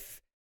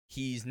if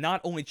he's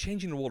not only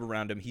changing the world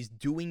around him, he's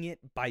doing it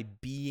by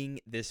being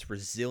this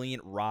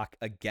resilient rock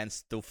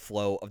against the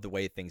flow of the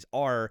way things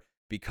are,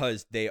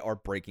 because they are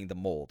breaking the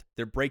mold.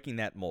 They're breaking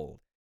that mold.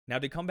 Now,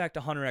 to come back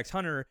to Hunter x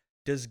Hunter,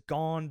 does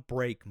Gon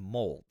break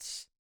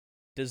molds?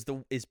 Does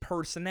his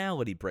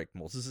personality break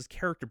molds? Does his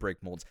character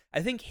break molds?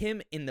 I think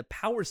him in the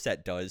power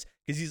set does,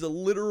 because he's a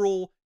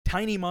literal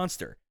tiny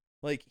monster.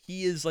 Like,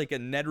 he is like a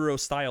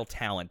Netero-style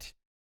talent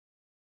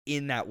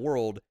in that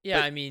world.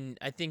 Yeah, I mean,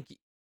 I think,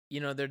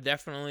 they're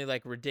definitely,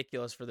 like,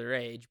 ridiculous for their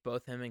age,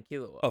 both him and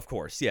Killua. Of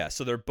course, yeah.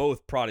 So they're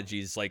both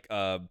prodigies. Like,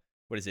 what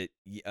is it?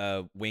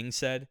 Wing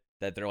said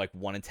that they're like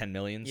 1 in 10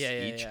 millions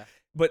each. Yeah.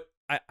 But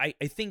I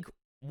think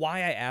why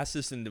I asked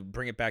this, and to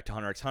bring it back to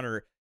Hunter x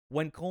Hunter,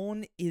 when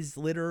Gon is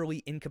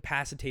literally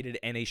incapacitated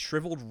and a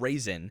shriveled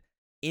raisin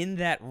in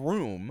that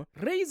room,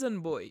 Raisin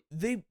Boy,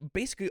 they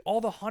basically,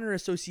 all the Hunter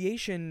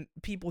Association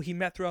people he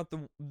met throughout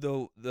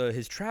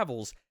his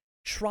travels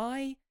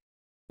try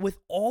with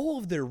all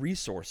of their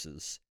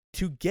resources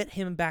to get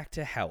him back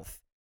to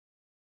health.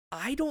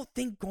 I don't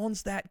think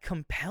Gon's that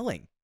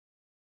compelling.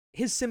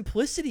 His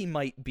simplicity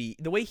might be,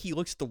 the way he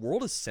looks at the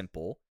world is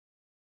simple,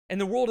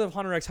 and the world of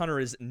Hunter x Hunter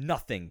is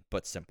nothing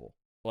but simple.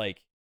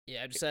 Like,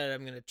 yeah, I decided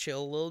I'm gonna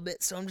chill a little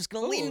bit, so I'm just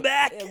gonna lean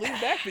back. Yeah, lean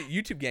back. The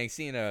YouTube gang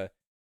seeing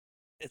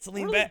it's a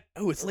lean back.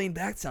 Oh, it's lean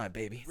back time,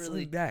 baby. It's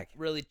lean back.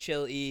 Really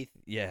chill ETH.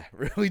 Yeah,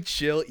 really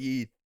chill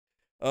ETH.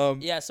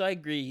 Yeah, so I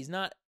agree. He's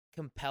not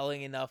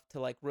compelling enough to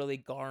like really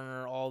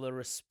garner all the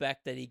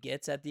respect that he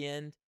gets at the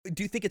end.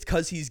 Do you think it's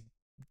because he's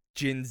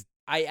Jin's?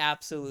 I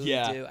absolutely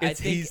do. I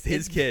think he's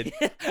his kid.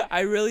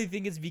 I really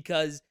think it's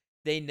because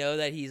they know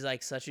that he's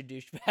like such a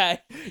douchebag,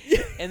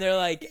 and they're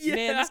like,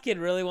 man, this kid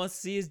really wants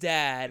to see his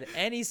dad,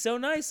 and he's so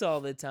nice all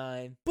the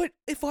time. But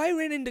if I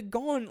ran into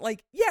Gon,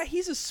 like, yeah,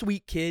 he's a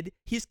sweet kid.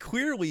 He's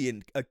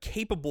clearly a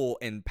capable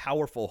and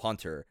powerful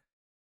hunter.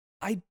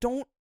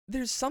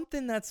 There's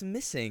something that's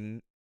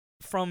missing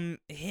from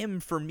him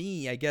for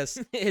me, I guess.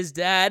 His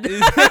dad.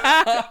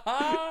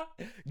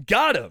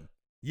 Got him.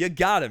 You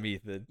got him,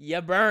 Ethan. You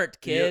burnt,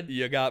 kid.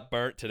 You got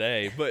burnt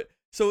today. But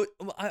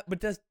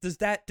does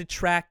that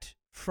detract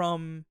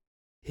from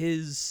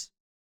his,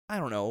 I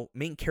don't know,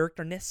 main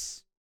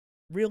characterness?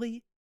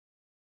 Really?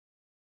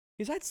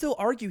 Because I'd still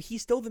argue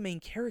he's still the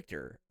main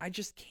character. I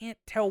just can't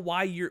tell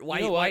why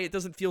it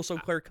doesn't feel so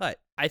clear cut.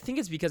 I think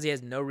it's because he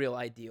has no real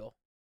ideal.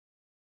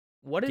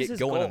 What is his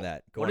goal? Going on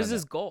that. What is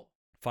his goal?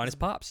 Find his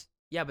pops.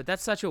 Yeah, but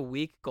that's such a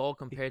weak goal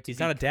compared to. He's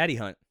not a daddy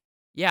hunt.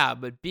 Yeah,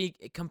 but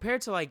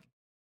compared to like,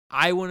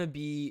 I want to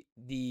be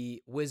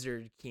the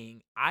Wizard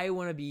King. I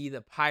want to be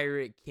the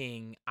Pirate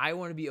King. I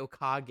want to be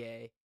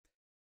Okage.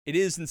 It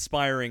is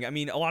inspiring. I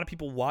mean, a lot of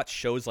people watch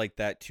shows like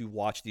that to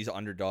watch these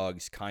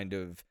underdogs kind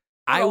of.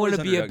 I want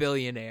to be a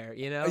billionaire,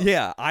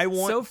 Yeah, I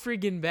want. So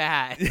freaking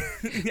bad.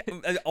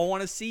 I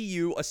want to see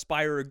you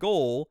aspire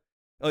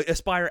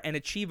and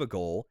achieve a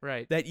goal.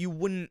 Right. That you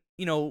wouldn't,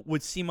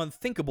 would seem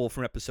unthinkable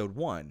from episode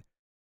 1.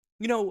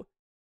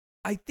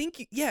 I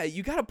think,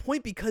 you got a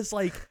point because,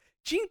 like,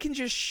 Jin can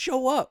just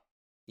show up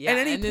at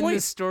any and then point.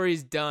 The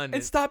story's done.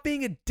 And stop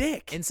being a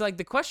dick. And so, like,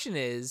 the question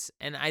is,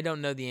 and I don't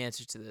know the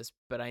answer to this,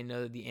 but I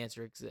know that the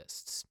answer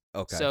exists.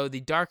 Okay. So, the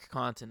Dark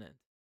Continent.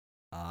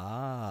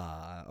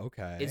 Ah,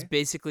 okay. It's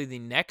basically the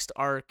next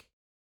arc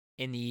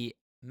in the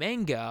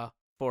manga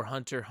for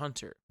Hunter x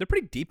Hunter. They're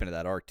pretty deep into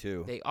that arc,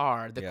 too. They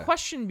are. The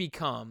question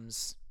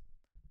becomes,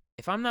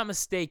 if I'm not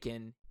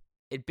mistaken,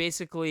 it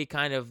basically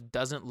kind of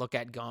doesn't look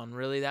at Gon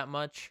really that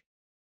much.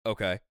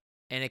 Okay.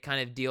 And it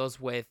kind of deals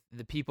with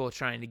the people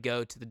trying to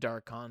go to the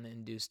Dark Continent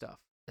and do stuff.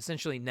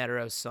 Essentially,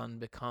 Netero's son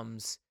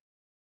becomes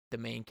the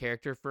main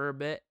character for a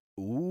bit.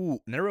 Ooh,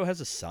 Netero has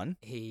a son?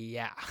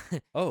 Yeah.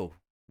 Oh,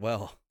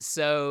 well.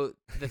 So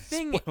the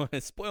thing,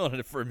 spoiling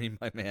it for me,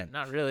 my man.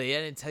 Not really.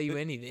 I didn't tell you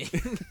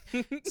anything.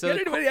 So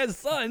anybody has a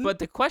son. But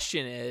the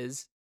question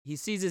is, he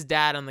sees his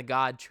dad on the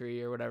God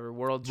tree or whatever,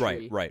 world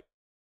tree. Right.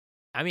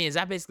 I mean, is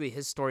that basically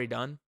his story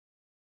done?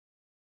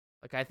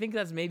 Like, I think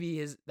that's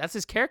maybe that's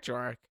his character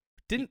arc.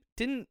 Didn't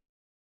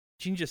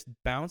Gene just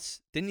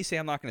bounce? Didn't he say,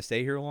 I'm not going to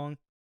stay here long?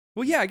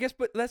 Well, yeah, I guess,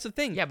 but that's the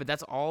thing. Yeah, but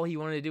that's all he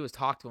wanted to do was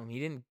talk to him. He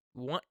didn't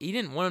want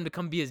him to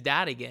come be his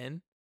dad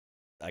again.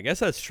 I guess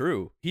that's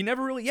true. He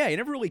never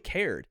really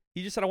cared.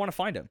 He just said, I want to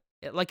find him.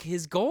 Like,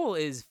 his goal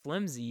is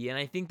flimsy, and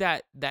I think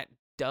that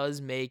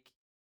does make,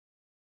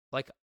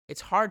 like,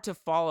 it's hard to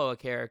follow a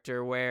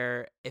character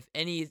where at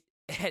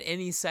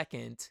any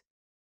second,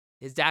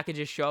 his dad could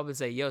just show up and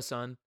say, yo,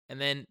 son,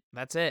 and then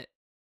that's it.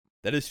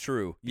 That is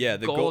true. Yeah,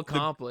 the goal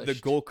accomplished. The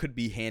goal could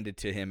be handed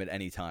to him at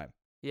any time.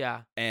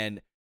 Yeah.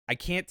 And I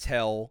can't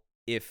tell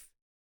if,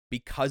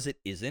 because it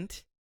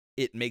isn't,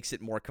 it makes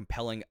it more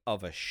compelling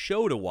of a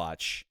show to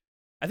watch.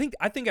 I think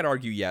I'd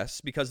argue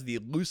yes, because of the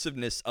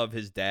elusiveness of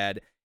his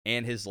dad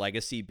and his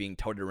legacy being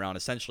toted around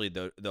essentially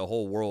the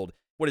whole world.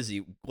 What is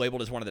he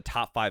labeled as one of the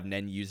top 5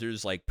 Nen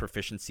users, like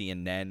proficiency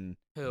in Nen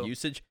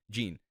usage?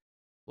 Gene.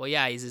 Well,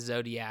 yeah, he's a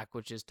Zodiac,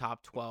 which is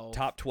top 12.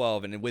 Top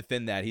 12, and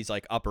within that, he's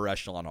like upper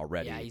echelon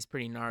already. Yeah, he's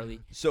pretty gnarly.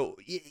 So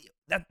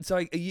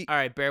all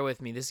right, bear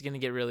with me. This is gonna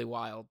get really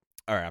wild.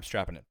 All right, I'm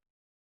strapping it.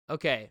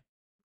 Okay,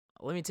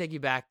 let me take you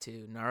back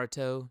to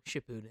Naruto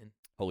Shippuden.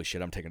 Holy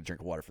shit, I'm taking a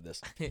drink of water for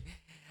this.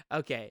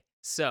 Okay,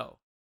 so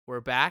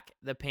we're back.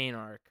 The Pain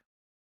arc.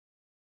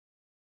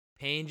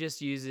 Pain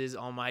just uses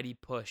Almighty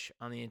Push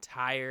on the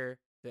entire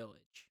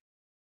village.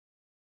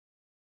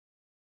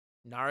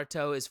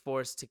 Naruto is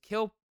forced to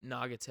kill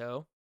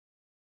Nagato,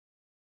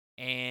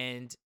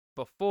 and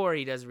before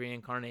he does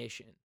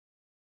reincarnation.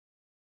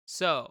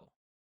 So,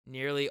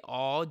 nearly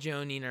all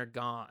Jonin are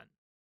gone.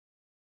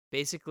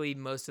 Basically,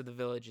 most of the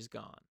village is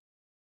gone.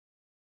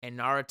 And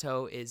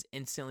Naruto is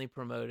instantly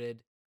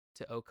promoted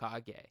to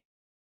Hokage.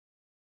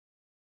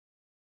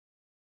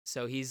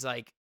 So he's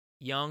like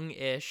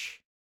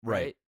young-ish,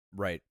 right?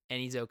 Right. And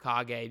he's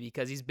Hokage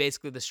because he's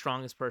basically the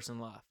strongest person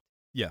left.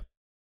 Yeah.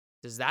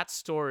 Does that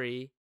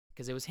story,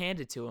 because it was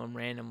handed to him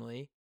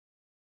randomly,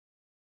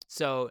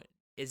 so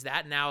is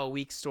that now a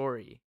weak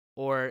story?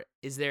 Or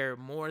is there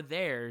more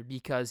there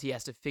because he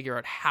has to figure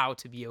out how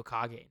to be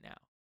Hokage now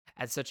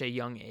at such a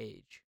young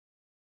age?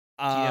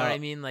 Do you know what I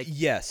mean? Like,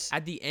 yes.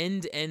 At the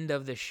end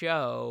of the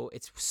show,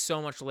 it's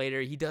so much later.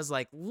 He does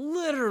like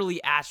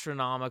literally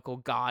astronomical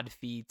god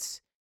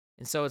feats.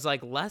 And so it's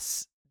like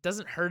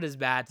doesn't hurt as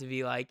bad to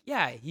be like,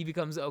 yeah, he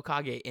becomes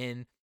Hokage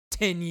in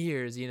 10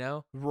 years, you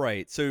know?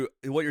 Right. So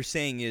what you're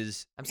saying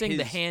is... I'm saying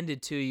the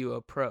handed to you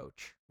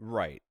approach.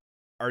 Right.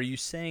 Are you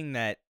saying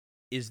that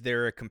is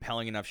there a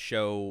compelling enough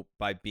show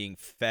by being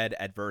fed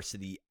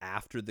adversity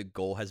after the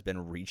goal has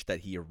been reached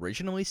that he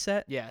originally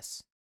set?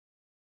 Yes.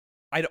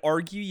 I'd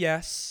argue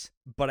yes,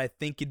 but I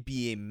think it'd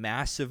be a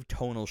massive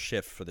tonal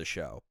shift for the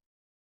show.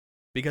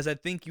 Because I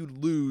think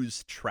you'd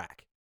lose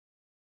track.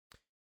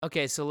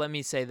 Okay, so let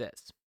me say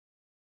this.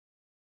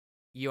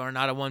 You are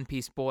not a One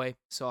Piece boy,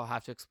 so I'll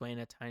have to explain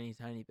a tiny,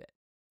 tiny bit.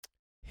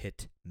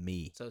 Hit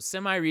me. So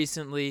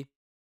semi-recently,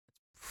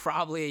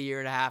 probably a year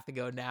and a half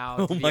ago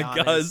now, oh my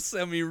god,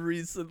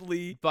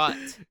 semi-recently. But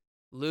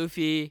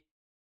Luffy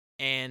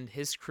and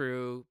his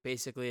crew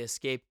basically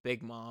escaped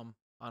Big Mom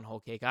on Whole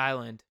Cake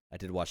Island. I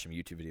did watch some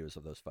YouTube videos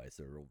of those fights.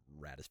 They were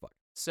rad as fuck.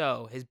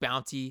 So his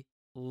bounty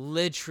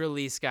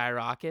literally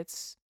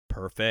skyrockets.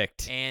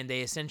 Perfect. And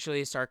they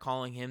essentially start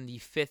calling him the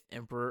 5th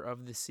Emperor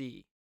of the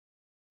Sea.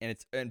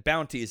 And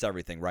bounty is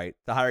everything, right?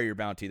 The higher your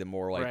bounty, the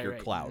more like your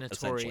clout, Notorious.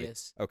 essentially.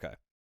 Okay.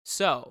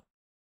 So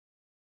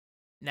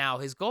now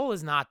his goal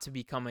is not to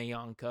become a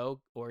Yonko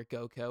or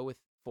Goko with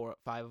 4 or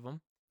 5 of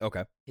them.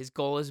 Okay. His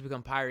goal is to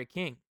become Pirate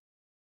King.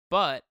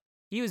 But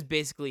he was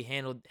basically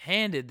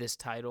handed this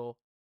title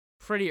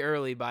pretty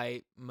early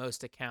by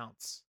most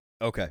accounts.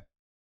 Okay.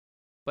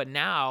 But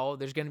now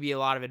there's going to be a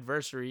lot of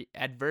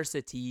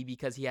adversity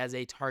because he has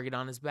a target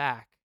on his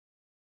back.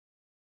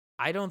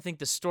 I don't think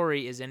the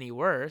story is any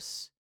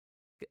worse.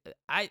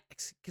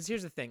 Because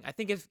here's the thing. I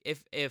think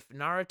if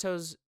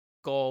Naruto's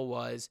goal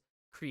was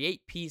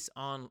create peace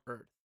on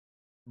Earth,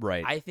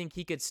 right? I think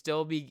he could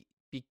still be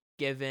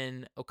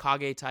given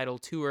Hokage title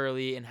too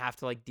early and have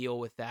to like deal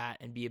with that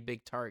and be a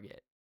big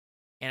target.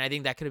 And I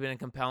think that could have been a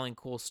compelling,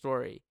 cool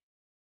story.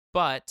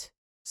 But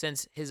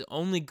since his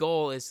only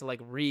goal is to like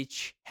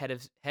reach head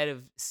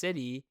of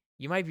city,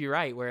 you might be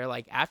right. Where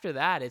like after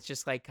that, it's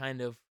just like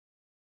kind of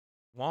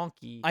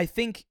wonky. I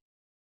think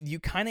you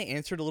kind of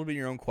answered a little bit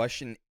your own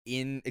question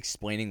in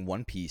explaining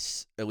One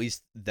Piece, at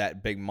least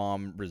that Big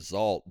Mom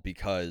result,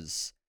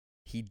 because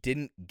he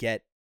didn't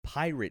get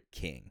Pirate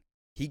King.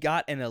 He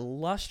got an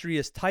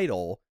illustrious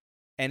title,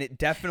 And it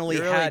definitely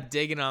You're really had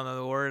digging on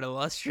the word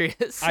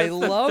illustrious. I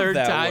love the third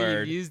that time word.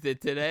 you've used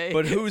it today.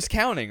 But who's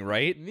counting,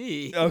 right?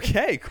 Me.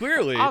 Okay,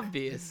 clearly.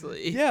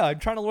 Obviously. Yeah, I'm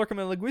trying to work on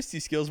my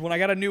linguistic skills. When I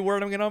got a new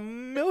word, I'm gonna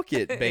milk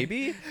it,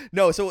 baby.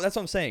 No, so that's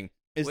what I'm saying.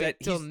 Is Wait that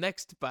till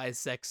next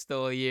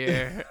bisexual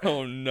year.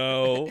 Oh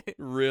no,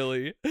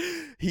 really?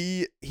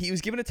 He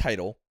was given a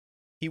title.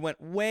 He went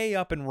way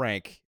up in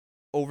rank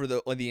over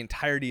the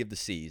entirety of the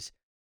seas.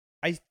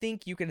 I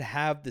think you can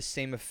have the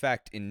same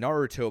effect in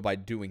Naruto by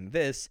doing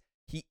this.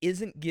 He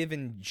isn't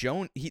given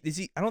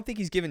I don't think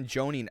he's given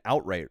Jonin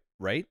outright,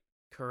 right?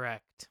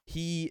 Correct.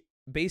 He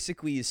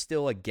basically is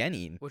still a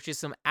Genin. Which is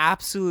some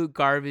absolute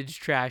garbage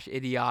trash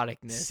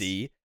idioticness.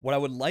 See, what I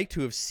would like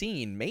to have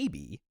seen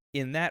maybe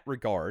in that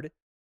regard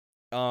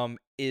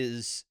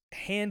is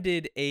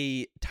handed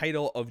a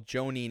title of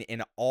Jonin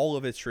in all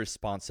of its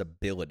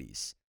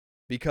responsibilities,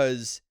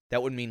 because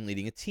that would mean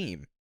leading a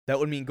team. That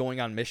would mean going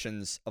on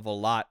missions of a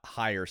lot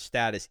higher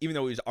status, even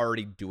though he was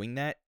already doing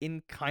that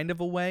in kind of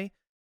a way.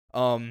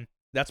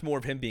 That's more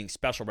of him being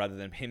special rather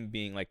than him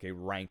being like a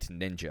ranked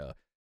ninja.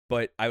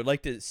 But I would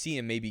like to see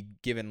him maybe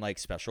given like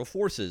special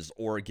forces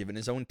or given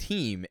his own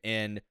team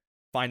and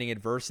finding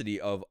adversity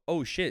of,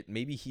 oh shit,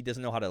 maybe he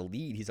doesn't know how to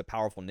lead. He's a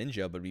powerful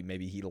ninja, but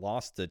maybe he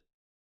lost to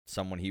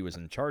someone he was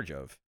in charge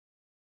of,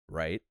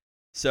 right?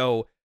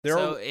 So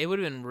it would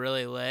have been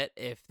really lit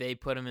if they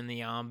put him in the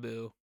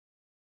Anbu.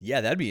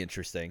 Yeah, that'd be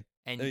interesting.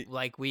 And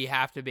like we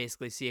have to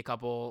basically see a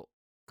couple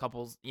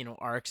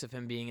arcs of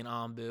him being an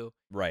Anbu.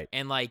 Right.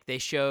 And like they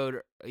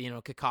showed,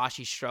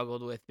 Kakashi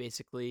struggled with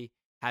basically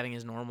having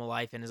his normal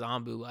life and his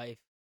Anbu life.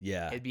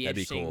 Yeah, it'd be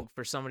interesting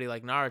for somebody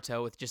like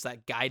Naruto with just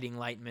that guiding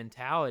light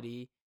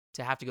mentality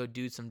to have to go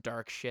do some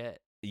dark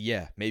shit.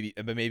 Yeah,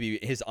 but maybe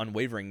his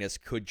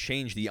unwaveringness could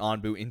change the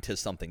Anbu into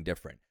something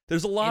different.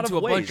 There's a lot of ways.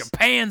 Into a bunch of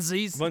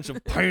pansies. A bunch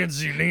of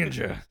pansy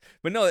ninja.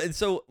 But no, and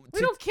so we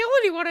don't kill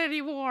anyone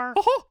anymore.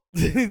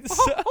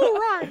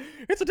 Right.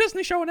 It's a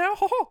Disney show now.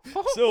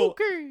 So,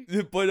 okay.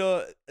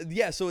 But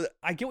yeah, so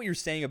I get what you're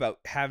saying about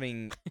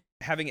having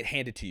it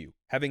handed to you,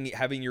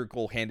 having your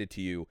goal handed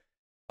to you.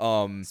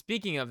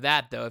 Speaking of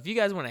that, though, if you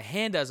guys want to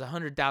hand us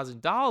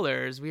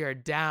 $100,000, we are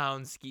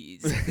down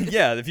skis.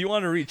 Yeah, if you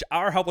want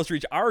to help us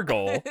reach our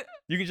goal,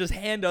 you can just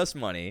hand us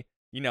money.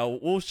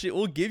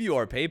 We'll give you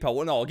our PayPal.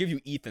 Well, no, I'll give you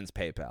Ethan's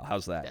PayPal.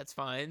 How's that? That's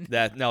fine.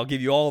 I'll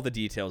give you all the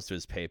detiles to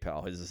his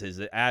PayPal,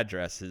 his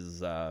address,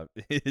 his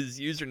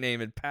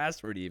username and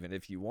password, even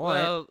if you want.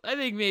 Well, I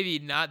think maybe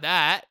not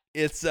that.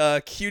 It's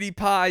Cutie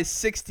Pie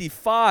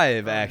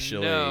 65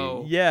 actually.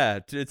 No. Yeah,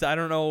 I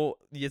don't know.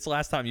 It's the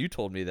last time you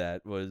told me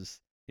that was.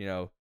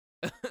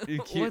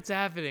 What's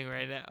happening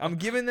right now? I'm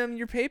giving them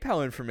your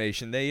PayPal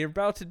information. They are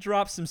about to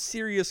drop some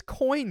serious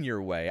coin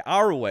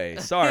our way.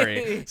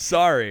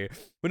 Sorry.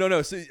 But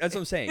no. So that's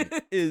what I'm saying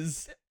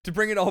is to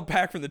bring it all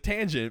back from the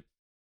tangent.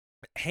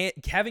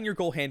 Having your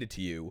goal handed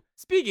to you.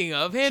 Speaking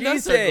of, hand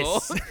us our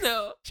goal.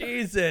 No.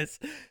 Jesus,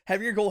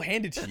 having your goal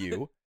handed to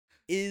you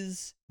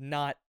is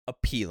not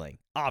appealing.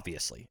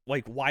 Obviously,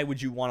 like why would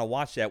you want to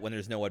watch that when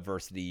there's no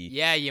adversity?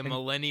 Yeah, you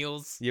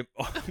millennials. Yep,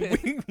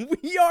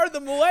 we are the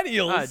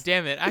millennials. Ah,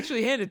 damn it!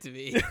 Actually, hand it to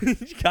me.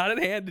 You got it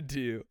handed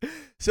to you.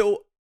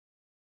 So,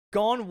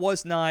 Gon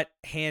was not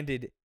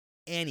handed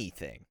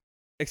anything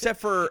except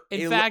for.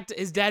 In fact,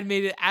 his dad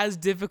made it as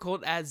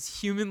difficult as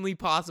humanly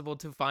possible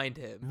to find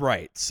him.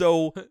 Right.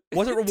 So,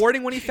 was it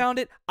rewarding when he found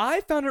it? I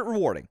found it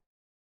rewarding.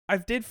 I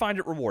did find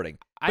it rewarding.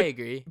 I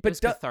agree. But it was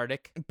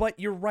cathartic. But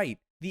you're right.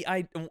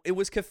 It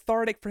was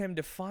cathartic for him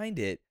to find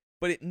it,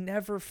 but it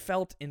never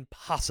felt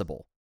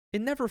impossible. Like, it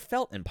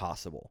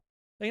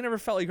never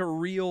felt like a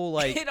real,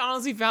 like... It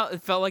honestly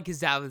felt like his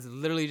dad was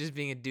literally just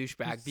being a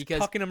douchebag because...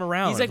 Tucking him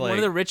around. He's like one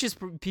of the richest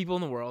people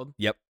in the world.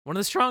 Yep. One of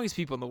the strongest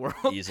people in the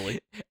world.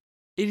 Easily. And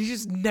he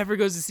just never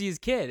goes to see his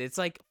kid. It's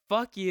like,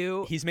 fuck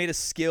you. He's made a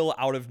skill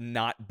out of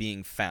not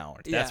being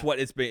found. That's what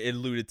it's been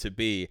alluded to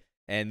be.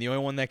 And the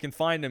only one that can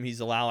find him, he's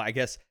allowed, I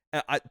guess...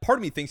 part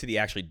of me thinks that he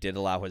actually did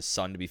allow his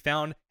son to be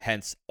found,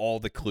 hence all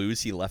the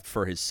clues he left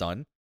for his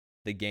son.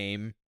 The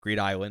game, Greed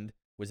Island,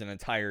 was an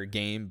entire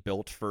game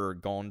built for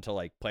Gon to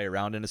like play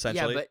around in,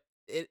 essentially. Yeah,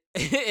 but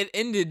it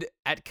ended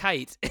at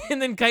Kite,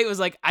 and then Kite was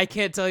like, I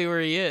can't tell you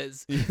where he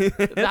is.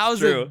 That was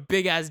true. A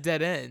big-ass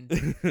dead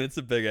end. It's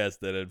a big-ass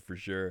dead end for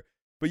sure.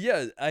 But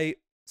yeah,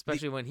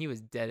 Especially when he was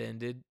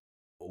dead-ended.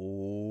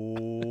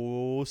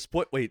 Oh,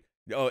 wait.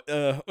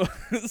 Oh,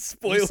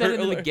 spoiler We said it in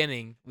the alert.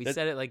 beginning. We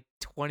said it like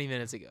 20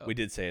 minutes ago. We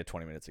did say it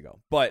 20 minutes ago.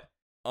 But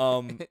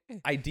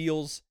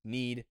ideals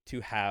need to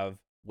have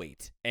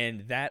weight.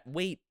 And that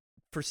weight,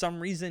 for some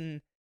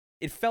reason,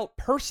 it felt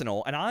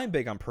personal. And I'm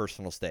big on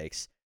personal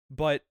stakes.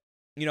 But,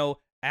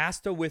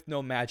 Asta with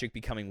no magic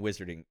becoming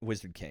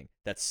Wizard King.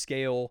 That's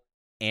scale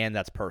and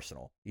that's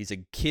personal. He's a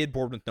kid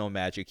born with no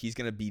magic. He's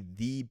going to be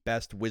the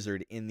best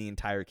wizard in the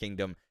entire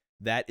kingdom.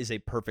 That is a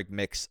perfect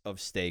mix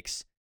of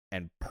stakes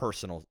and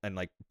personal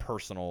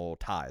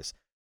ties.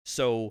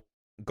 So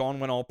Gon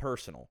went all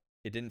personal.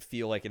 It didn't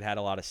feel like it had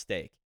a lot of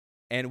stake.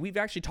 And we've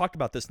actually talked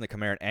about this in the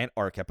Chimera Ant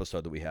arc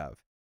episode that we have,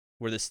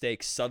 where the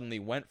stakes suddenly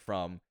went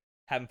from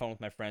having fun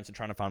with my friends and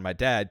trying to find my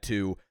dad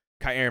to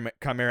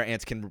Chimera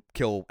ants can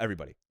kill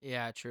everybody.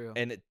 Yeah, true.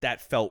 And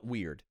that felt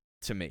weird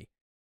to me.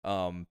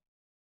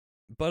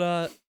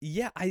 But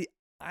yeah, I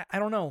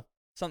don't know.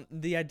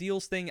 The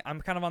ideals thing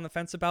I'm kind of on the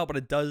fence about, but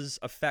it does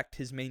affect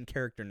his main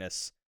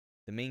characterness,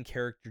 the main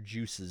character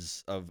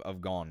juices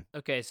of Gon.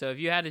 Okay, so if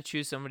you had to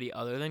choose somebody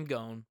other than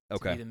Gon to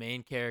Okay. be the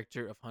main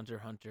character of Hunter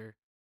x Hunter,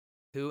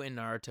 who in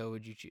Naruto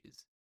would you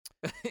choose?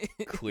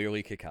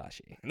 Clearly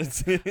Kakashi.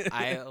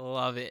 I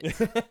love it.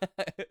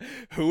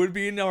 Who would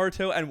be in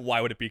Naruto and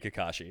why would it be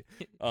Kakashi?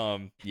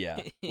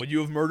 Yeah. Would you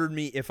have murdered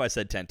me if I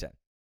said Tenten?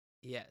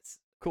 Yes.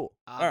 Cool.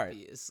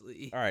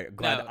 Obviously. All right.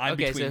 Glad No, I'm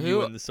okay, between so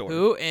you and the sword.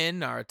 Who in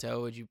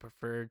Naruto would you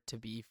prefer to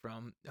be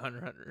from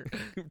Hunter x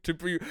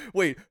Hunter?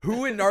 Wait,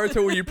 who in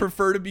Naruto would you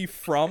prefer to be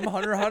from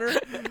Hunter x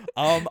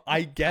Hunter?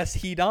 I guess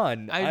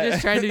Hidan. I'm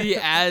just trying to be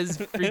as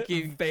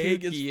freaking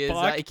vague as kooky as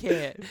fuck. I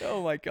can.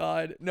 Oh my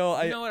god. No,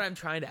 You know what I'm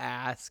trying to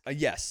ask?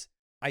 Yes.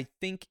 I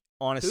think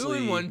honestly Who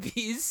in One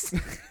Piece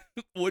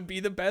would be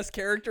the best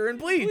character in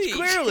Bleach,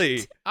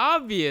 clearly.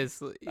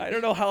 Obviously. I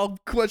don't know how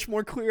much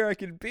more clear I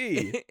could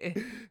be.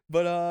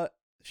 But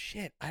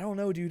shit, I don't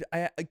know, dude.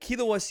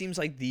 Killua seems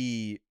like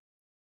the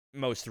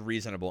most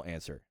reasonable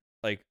answer.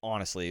 Like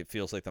honestly, it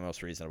feels like the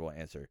most reasonable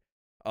answer.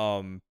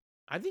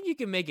 I think you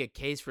can make a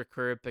case for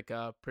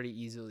Kurapika pretty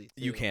easily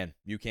too.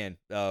 You can.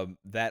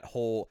 That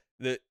whole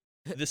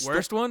the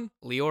worst one,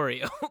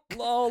 Leorio.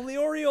 Oh,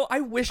 Leorio,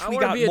 I wish we I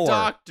got want to be more. a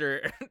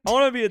doctor. I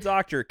want to be a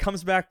doctor.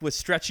 Comes back with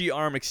stretchy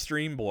arm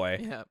extreme boy.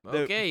 Yeah.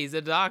 Okay, he's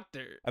a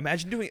doctor.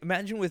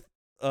 Imagine with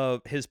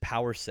his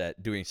power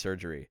set doing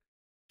surgery.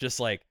 Just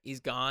like he's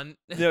gone.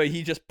 No,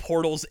 he just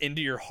portals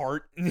into your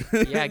heart.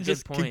 Yeah,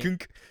 just good point.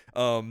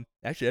 Kunk.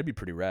 Actually, that'd be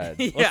pretty rad.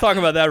 Yeah. Let's talk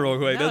about that real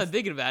quick. Now I'm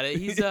thinking about it,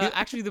 he's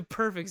actually the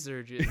perfect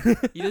surgeon.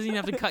 He doesn't even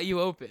have to cut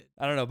you open.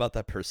 I don't know about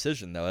that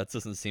precision though. That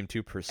doesn't seem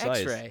too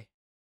precise. X-ray.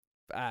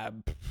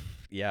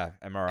 Yeah,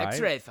 MRI.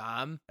 X-ray,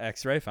 fam.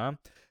 X-ray, fam.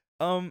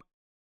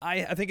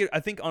 I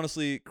think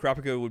honestly,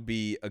 Kurapika would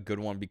be a good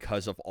one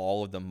because of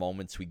all of the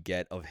moments we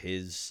get of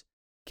his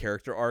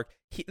character arc.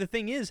 The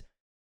thing is,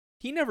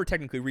 he never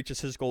technically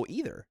reaches his goal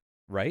either,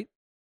 right?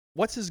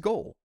 What's his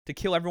goal? To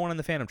kill everyone in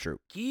the Phantom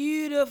Troop.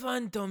 Kill the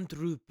Phantom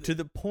Troop. To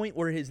the point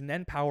where his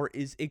Nen power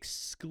is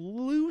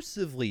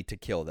exclusively to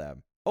kill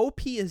them.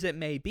 OP as it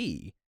may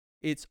be,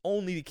 it's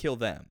only to kill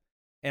them.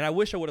 And I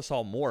wish I would have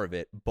saw more of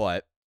it,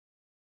 but...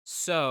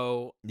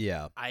 So,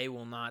 yeah, I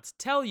will not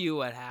tell you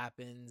what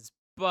happens,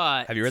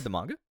 but... Have you read the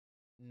manga?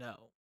 No.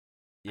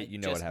 You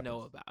know what happens. I just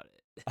know about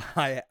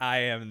it. I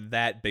am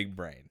that big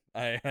brain.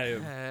 I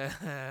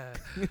am...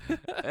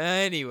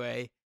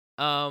 Anyway,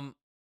 I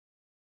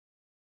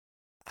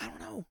don't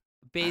know.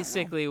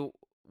 Basically,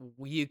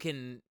 you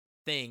can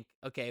think,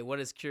 okay, what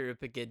does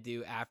Kurapika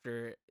do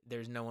after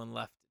there's no one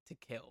left to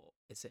kill,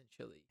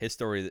 essentially? His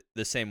story,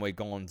 the same way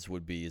Gon's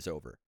would be, is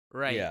over.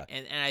 Right. Yeah.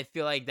 And I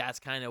feel like that's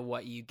kind of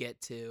what you get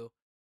to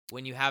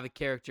when you have a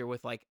character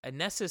with like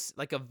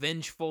a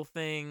vengeful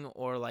thing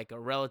or like a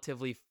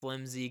relatively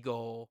flimsy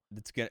goal.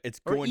 It's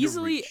going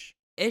easily to reach.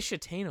 Ish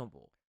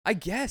attainable. I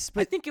guess,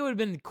 but I think it would have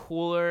been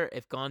cooler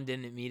if Gon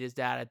didn't meet his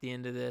dad at the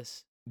end of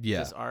this. Yeah.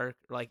 This arc,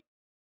 like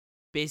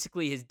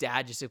basically his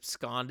dad just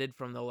absconded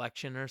from the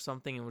election or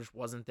something and just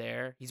wasn't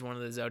there. He's one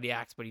of the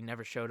Zodiacs, but he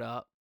never showed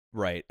up.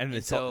 Right,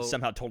 and so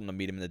somehow told him to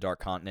meet him in the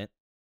Dark Continent.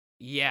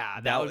 Yeah,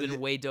 that would have been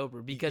way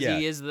doper because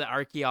he is the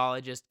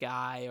archaeologist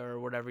guy or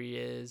whatever he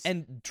is.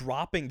 And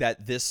dropping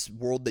that this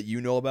world that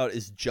you know about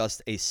is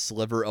just a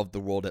sliver of the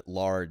world at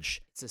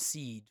large. It's a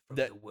seed from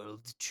the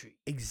world tree.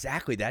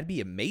 Exactly, that'd be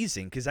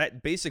amazing because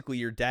that basically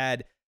your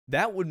dad,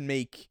 that would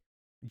make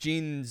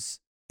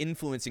Jin's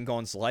influence in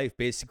Gon's life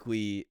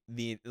basically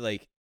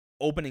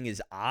opening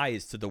his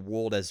eyes to the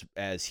world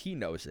as he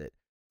knows it.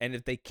 And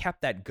if they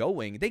kept that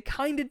going, they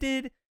kind of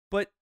did,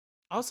 but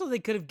also they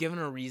could have given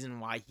a reason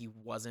why he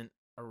wasn't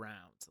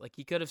around. Like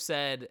he could have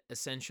said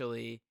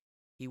essentially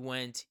he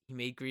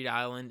made Greed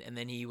Island and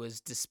then he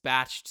was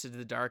dispatched to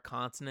the Dark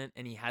Continent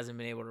and he hasn't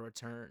been able to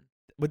return.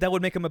 But that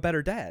would make him a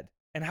better dad.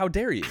 And how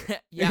dare you?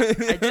 Yeah,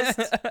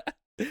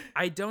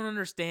 I don't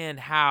understand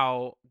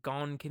how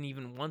Gon can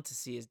even want to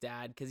see his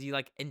dad because he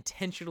like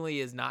intentionally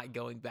is not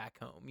going back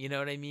home. You know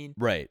what I mean?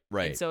 Right.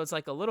 And so it's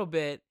like a little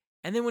bit,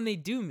 and then when they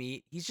do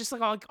meet, he's just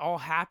like all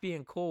happy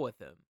and cool with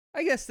him.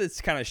 I guess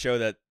that's kind of show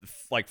that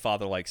like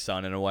father like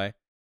son in a way.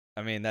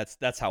 I mean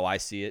that's how I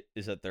see it,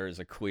 is that there is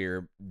a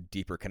clear,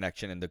 deeper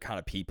connection in the kind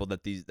of people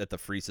that the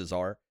Freeses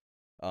are.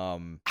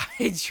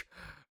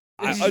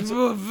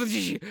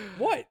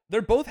 What?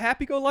 They're both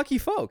happy-go-lucky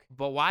folk.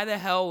 But why the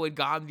hell would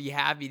Gon be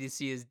happy to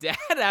see his dad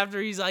after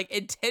he's like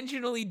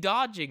intentionally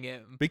dodging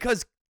him?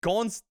 Because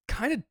Gon's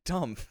kind of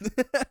dumb.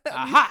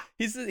 Aha!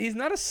 He's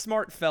not a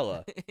smart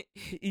fella.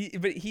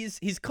 But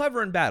he's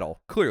clever in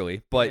battle,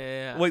 clearly. But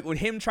with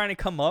him trying to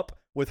come up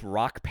with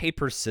rock,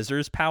 paper,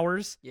 scissors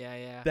powers.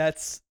 Yeah.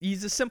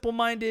 He's a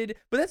simple-minded.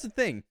 But that's the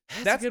thing.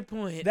 That's a good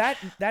point. That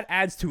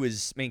adds to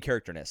his main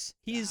characterness.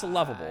 He's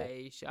lovable.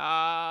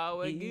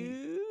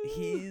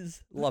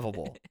 He's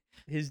lovable.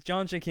 His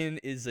Janjakin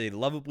is a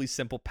lovably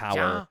simple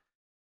power.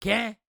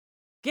 Can.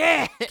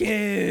 I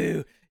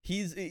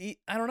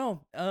don't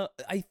know.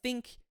 I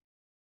think,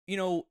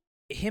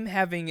 him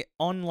having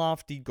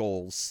unlofty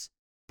goals,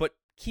 but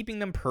keeping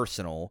them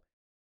personal,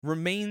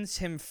 remains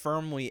him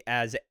firmly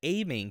as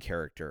a main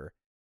character.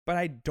 But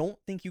I don't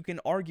think you can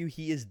argue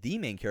he is the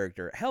main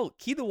character. Hell,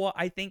 Killua,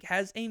 I think,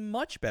 has a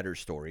much better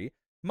story,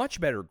 much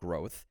better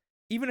growth.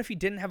 Even if he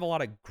didn't have a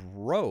lot of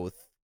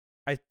growth,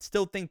 I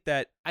still think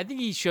that... I think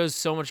he shows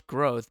so much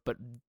growth, but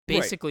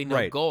basically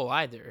no goal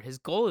either. His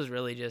goal is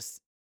really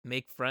just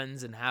make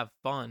friends and have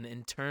fun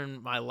and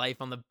turn my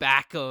life on the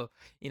back of,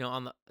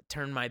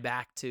 turn my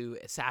back to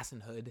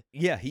assassinhood.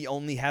 Yeah, he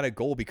only had a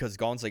goal because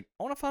Gon's like,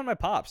 I want to find my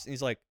pops. And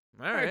he's like,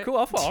 all right, cool,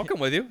 I'll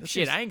come with you.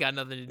 Shit, I ain't got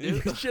nothing to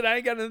do. Shit, I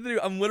ain't got nothing to do.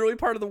 I'm literally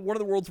part of one of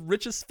the world's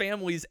richest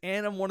families,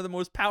 and I'm one of the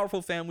most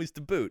powerful families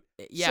to boot.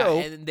 Yeah,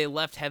 and they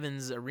left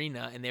Heaven's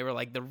Arena, and they were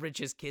like the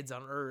richest kids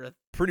on Earth.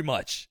 Pretty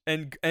much.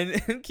 And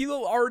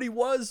Killua already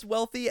was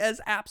wealthy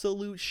as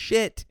absolute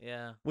shit.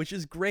 Yeah. Which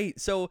is great.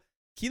 So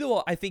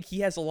Killua, I think he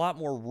has a lot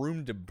more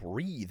room to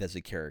breathe as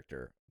a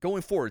character.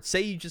 Going forward,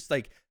 say you just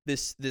like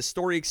this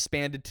story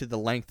expanded to the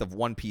length of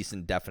One Piece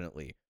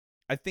indefinitely.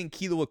 I think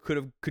Killua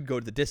could go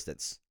to the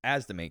distance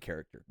as the main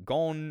character.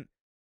 Gon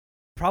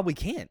probably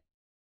can't.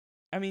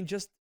 I mean,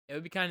 just... It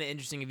would be kind of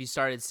interesting if you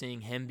started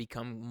seeing him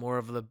become more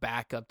of the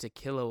backup to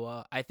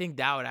Killua. I think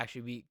that would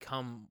actually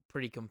become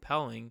pretty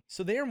compelling.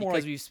 So they are more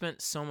because we've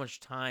spent so much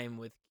time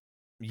with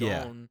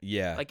Gon.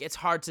 Yeah. Like, it's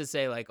hard to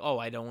say, like, oh,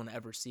 I don't want to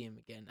ever see him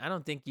again. I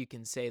don't think you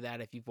can say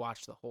that if you've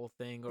watched the whole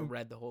thing or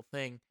read the whole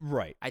thing.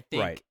 Right. I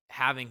think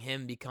having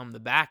him become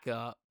the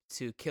backup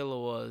to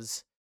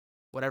Killua's...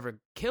 whatever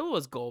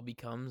Killua's goal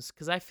becomes,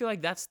 because I feel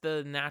like that's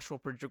the natural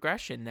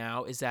progression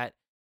now, is that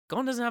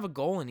Gon doesn't have a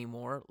goal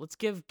anymore. Let's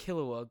give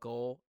Killua a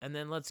goal, and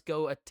then let's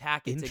go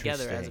attack it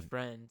together as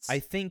friends. I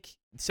think...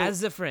 So,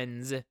 as a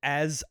friends.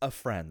 As a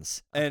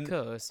friends. And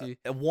of course.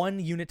 One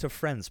unit of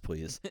friends,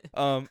 please.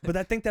 But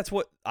I think that's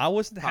what... I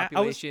wasn't...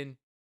 Population...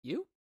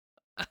 You?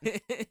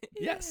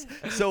 Yes.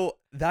 So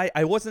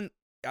I wasn't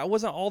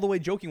all the way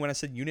joking when I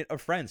said unit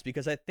of friends,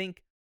 because I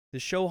think the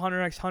show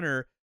Hunter x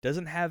Hunter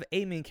doesn't have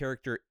a main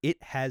character,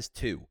 it has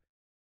two.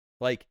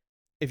 Like,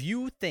 if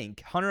you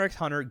think Hunter x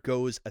Hunter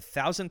goes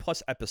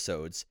 1,000+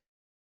 episodes,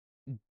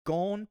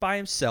 Gon by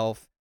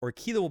himself or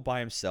Killua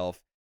by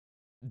himself,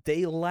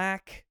 they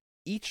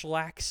each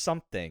lack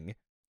something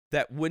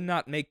that would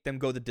not make them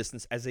go the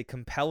distance as a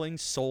compelling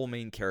sole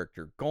main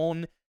character.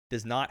 Gon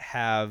does not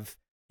have,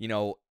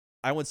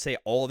 I would say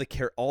all the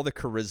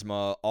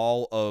charisma,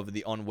 all of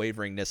the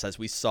unwaveringness as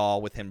we saw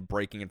with him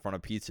breaking in front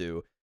of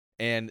Pitou,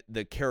 and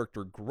the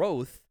character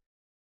growth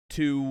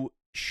to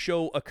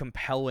show a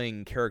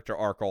compelling character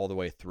arc all the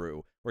way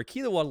through. Where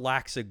Killua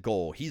lacks a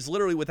goal. He's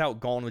literally, without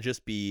Gon, we'd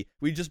just be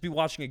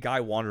watching a guy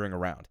wandering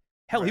around.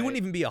 Hell, he wouldn't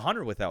even be a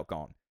hunter without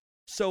Gon.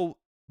 So,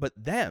 but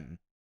them,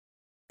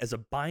 as a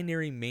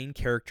binary main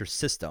character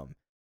system,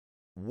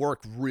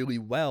 work really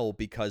well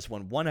because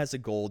when one has a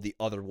goal, the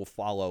other will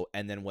follow,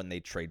 and then when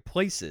they trade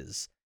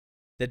places,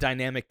 the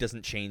dynamic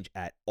doesn't change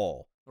at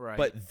all. Right.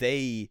 But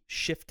they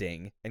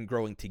shifting and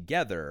growing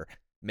together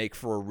make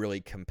for a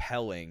really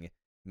compelling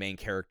main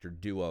character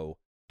duo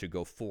to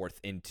go forth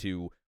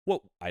into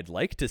what I'd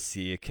like to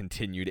see a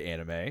continued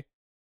anime.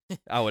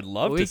 I would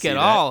love to see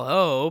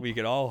that. We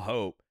could all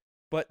hope.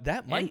 But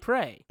that might... And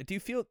pray. Do you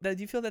feel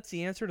that's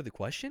the answer to the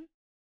question?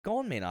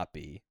 Gon may not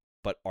be,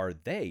 but are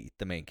they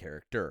the main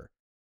character?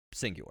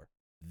 Singular.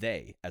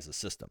 They as a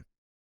system.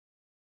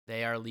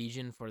 They are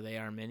legion, for they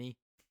are many.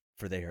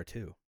 For they are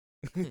two.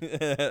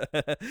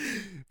 But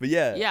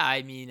yeah. Yeah,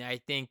 I mean, I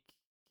think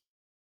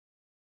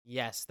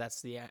yes,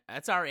 that's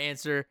our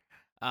answer.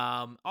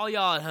 All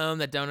y'all at home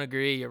that don't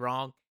agree, you're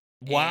wrong.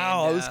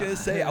 Wow, I was gonna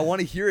say I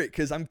want to hear it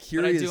because I'm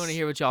curious. But I do want to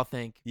hear what y'all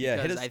think.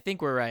 Yeah, I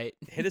think we're right.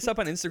 Hit us up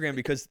on Instagram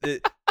because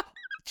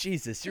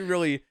Jesus, you're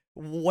really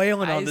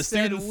wailing on the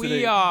students today.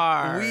 We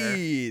are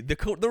the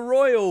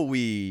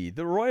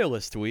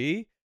royalist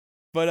we.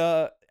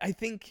 But I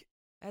think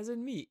as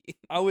in me,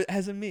 I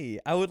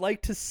would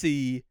like to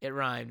see. It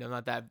rhymed. I'm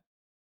not that.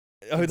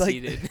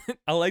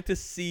 I like to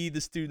see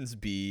the students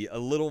be a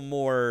little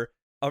more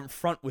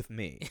upfront with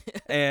me,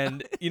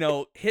 and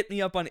hit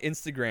me up on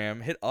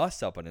Instagram, hit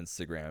us up on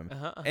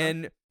Instagram,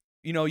 and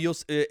you'll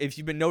if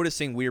you've been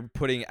noticing, we're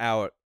putting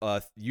out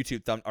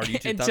YouTube and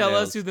thumbnails. Tell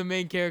us who the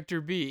main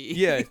character be.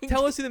 Yeah,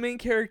 tell us who the main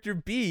character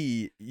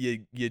be,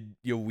 you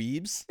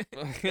weebs.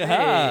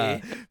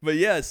 Hey. But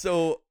yeah,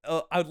 so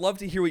I'd love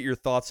to hear what your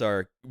thoughts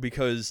are,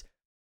 because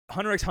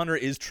Hunter x Hunter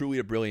is truly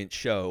a brilliant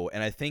show,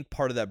 and I think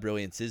part of that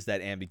brilliance is that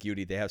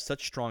ambiguity. They have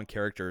such strong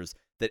characters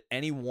that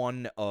any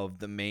one of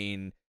the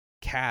main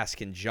cast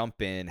can jump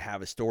in,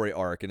 have a story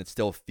arc, and it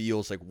still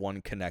feels like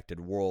one connected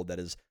world that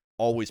is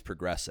always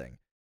progressing.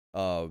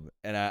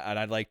 And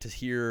I'd like to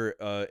hear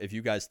if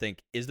you guys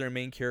think, is there a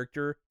main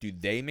character? Do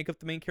they make up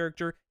the main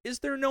character? Is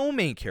there no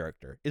main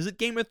character? Is it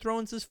Game of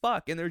Thrones as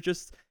fuck? And they're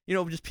just,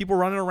 just people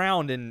running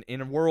around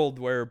in a world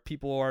where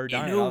people are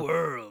dying.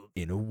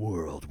 In a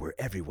world where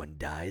everyone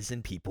dies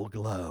and people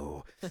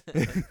glow.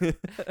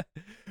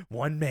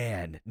 One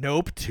man.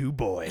 Nope, two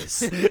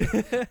boys.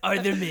 Are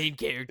the main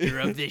character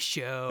of this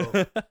show.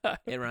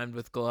 It rhymed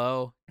with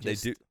glow. They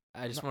do.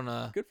 I just want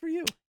to... Good for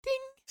you. Ding.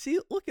 See,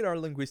 look at our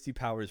linguistic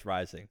powers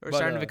rising. We're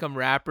starting to become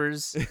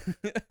rappers. Is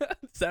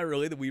that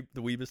really the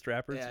weebest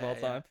rappers of all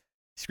time?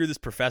 Screw this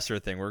professor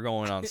thing. We're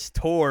going on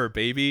store,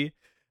 baby.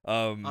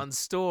 On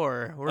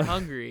store. We're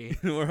hungry.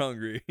 We're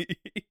hungry.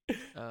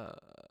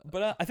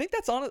 But I think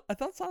that's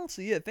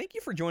honestly it. Thank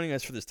you for joining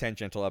us for this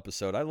tangential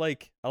episode. I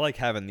like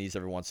having these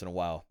every once in a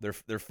while.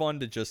 They're fun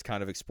to just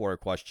kind of explore a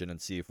question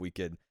and see if we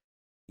could,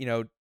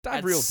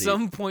 dive real deep. At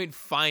some point,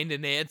 find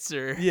an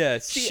answer. Yeah.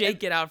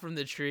 Shake it out from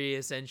the tree,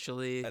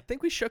 essentially. I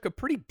think we shook a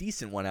pretty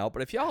decent one out,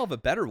 but if y'all have a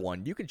better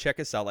one, you can check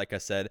us out, like I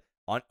said,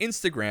 on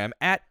Instagram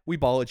at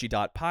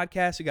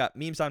Weebology.podcast. We got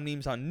memes on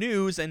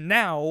news, and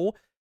now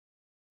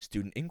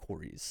student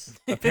inquiries,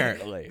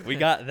 apparently. We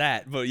got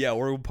that. But yeah,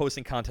 we're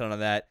posting content on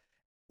that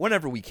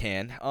whenever we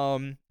can.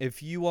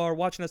 If you are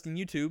watching us on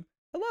YouTube,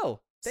 hello.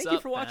 Thank you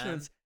for watching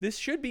us. This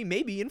should be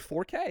maybe in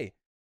 4K.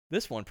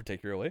 This one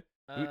particularly.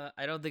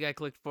 I don't think I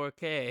clicked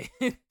 4K.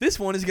 This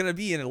one is going to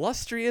be an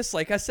illustrious,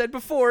 like I said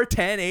before,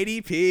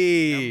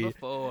 1080p. Number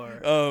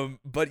 4.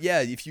 But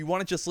yeah, if you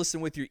want to just listen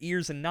with your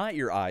ears and not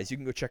your eyes, you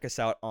can go check us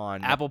out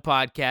on Apple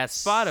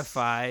Podcasts,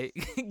 Spotify,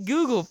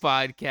 Google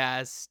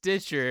Podcasts,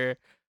 Stitcher.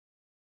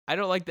 I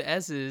don't like the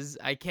S's.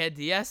 I can't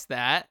DS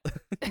that.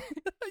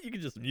 You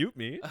can just mute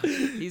me.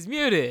 He's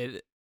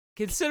muted.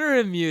 Consider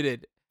him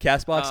muted.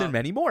 CastBox and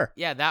many more.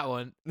 Yeah, that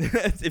one.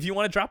 If you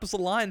want to drop us a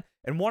line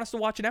and want us to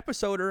watch an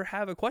episode or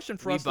have a question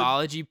for us.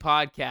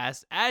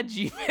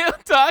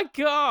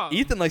 Weebologypodcast@gmail.com.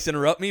 Ethan likes to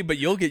interrupt me, but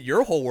you'll get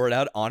your whole word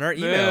out on our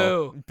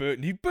email.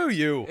 Boo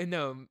you.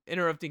 No,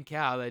 interrupting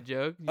cow, that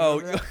joke.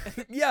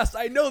 Yes,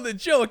 I know the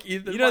joke,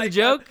 Ethan. You know the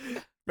joke?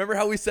 Remember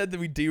how we said that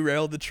we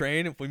derailed the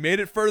train? If we made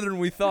it further than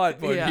we thought,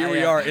 but here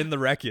we are in the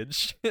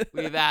wreckage.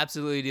 We've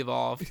absolutely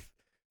devolved.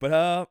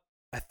 But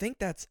I think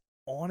that's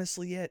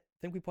honestly it.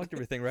 I think we plugged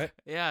everything, right?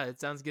 Yeah,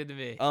 it sounds good to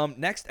me.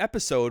 Next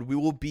episode, we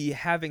will be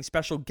having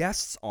special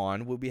guests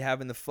on. We'll be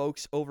having the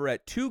folks over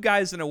at Two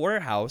Guys in a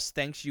Warehouse.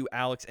 Thanks you,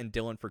 Alex and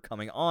Dylan, for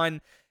coming on.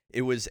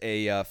 It was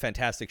a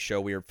fantastic show.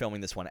 We are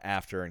filming this one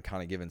after and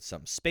kind of giving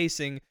some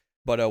spacing.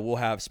 But we'll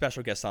have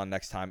special guests on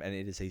next time, and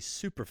it is a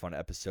super fun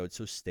episode,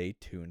 so stay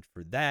tuned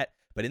for that.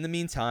 But in the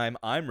meantime,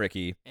 I'm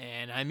Ricky.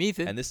 And I'm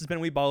Ethan. And this has been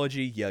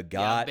Weebology. You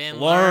got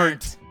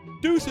learned.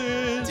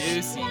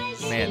 Deuces.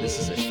 Man, this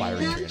is a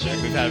fiery train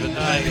wreck we've had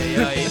tonight.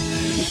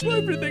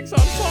 Everything's on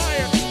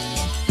fire.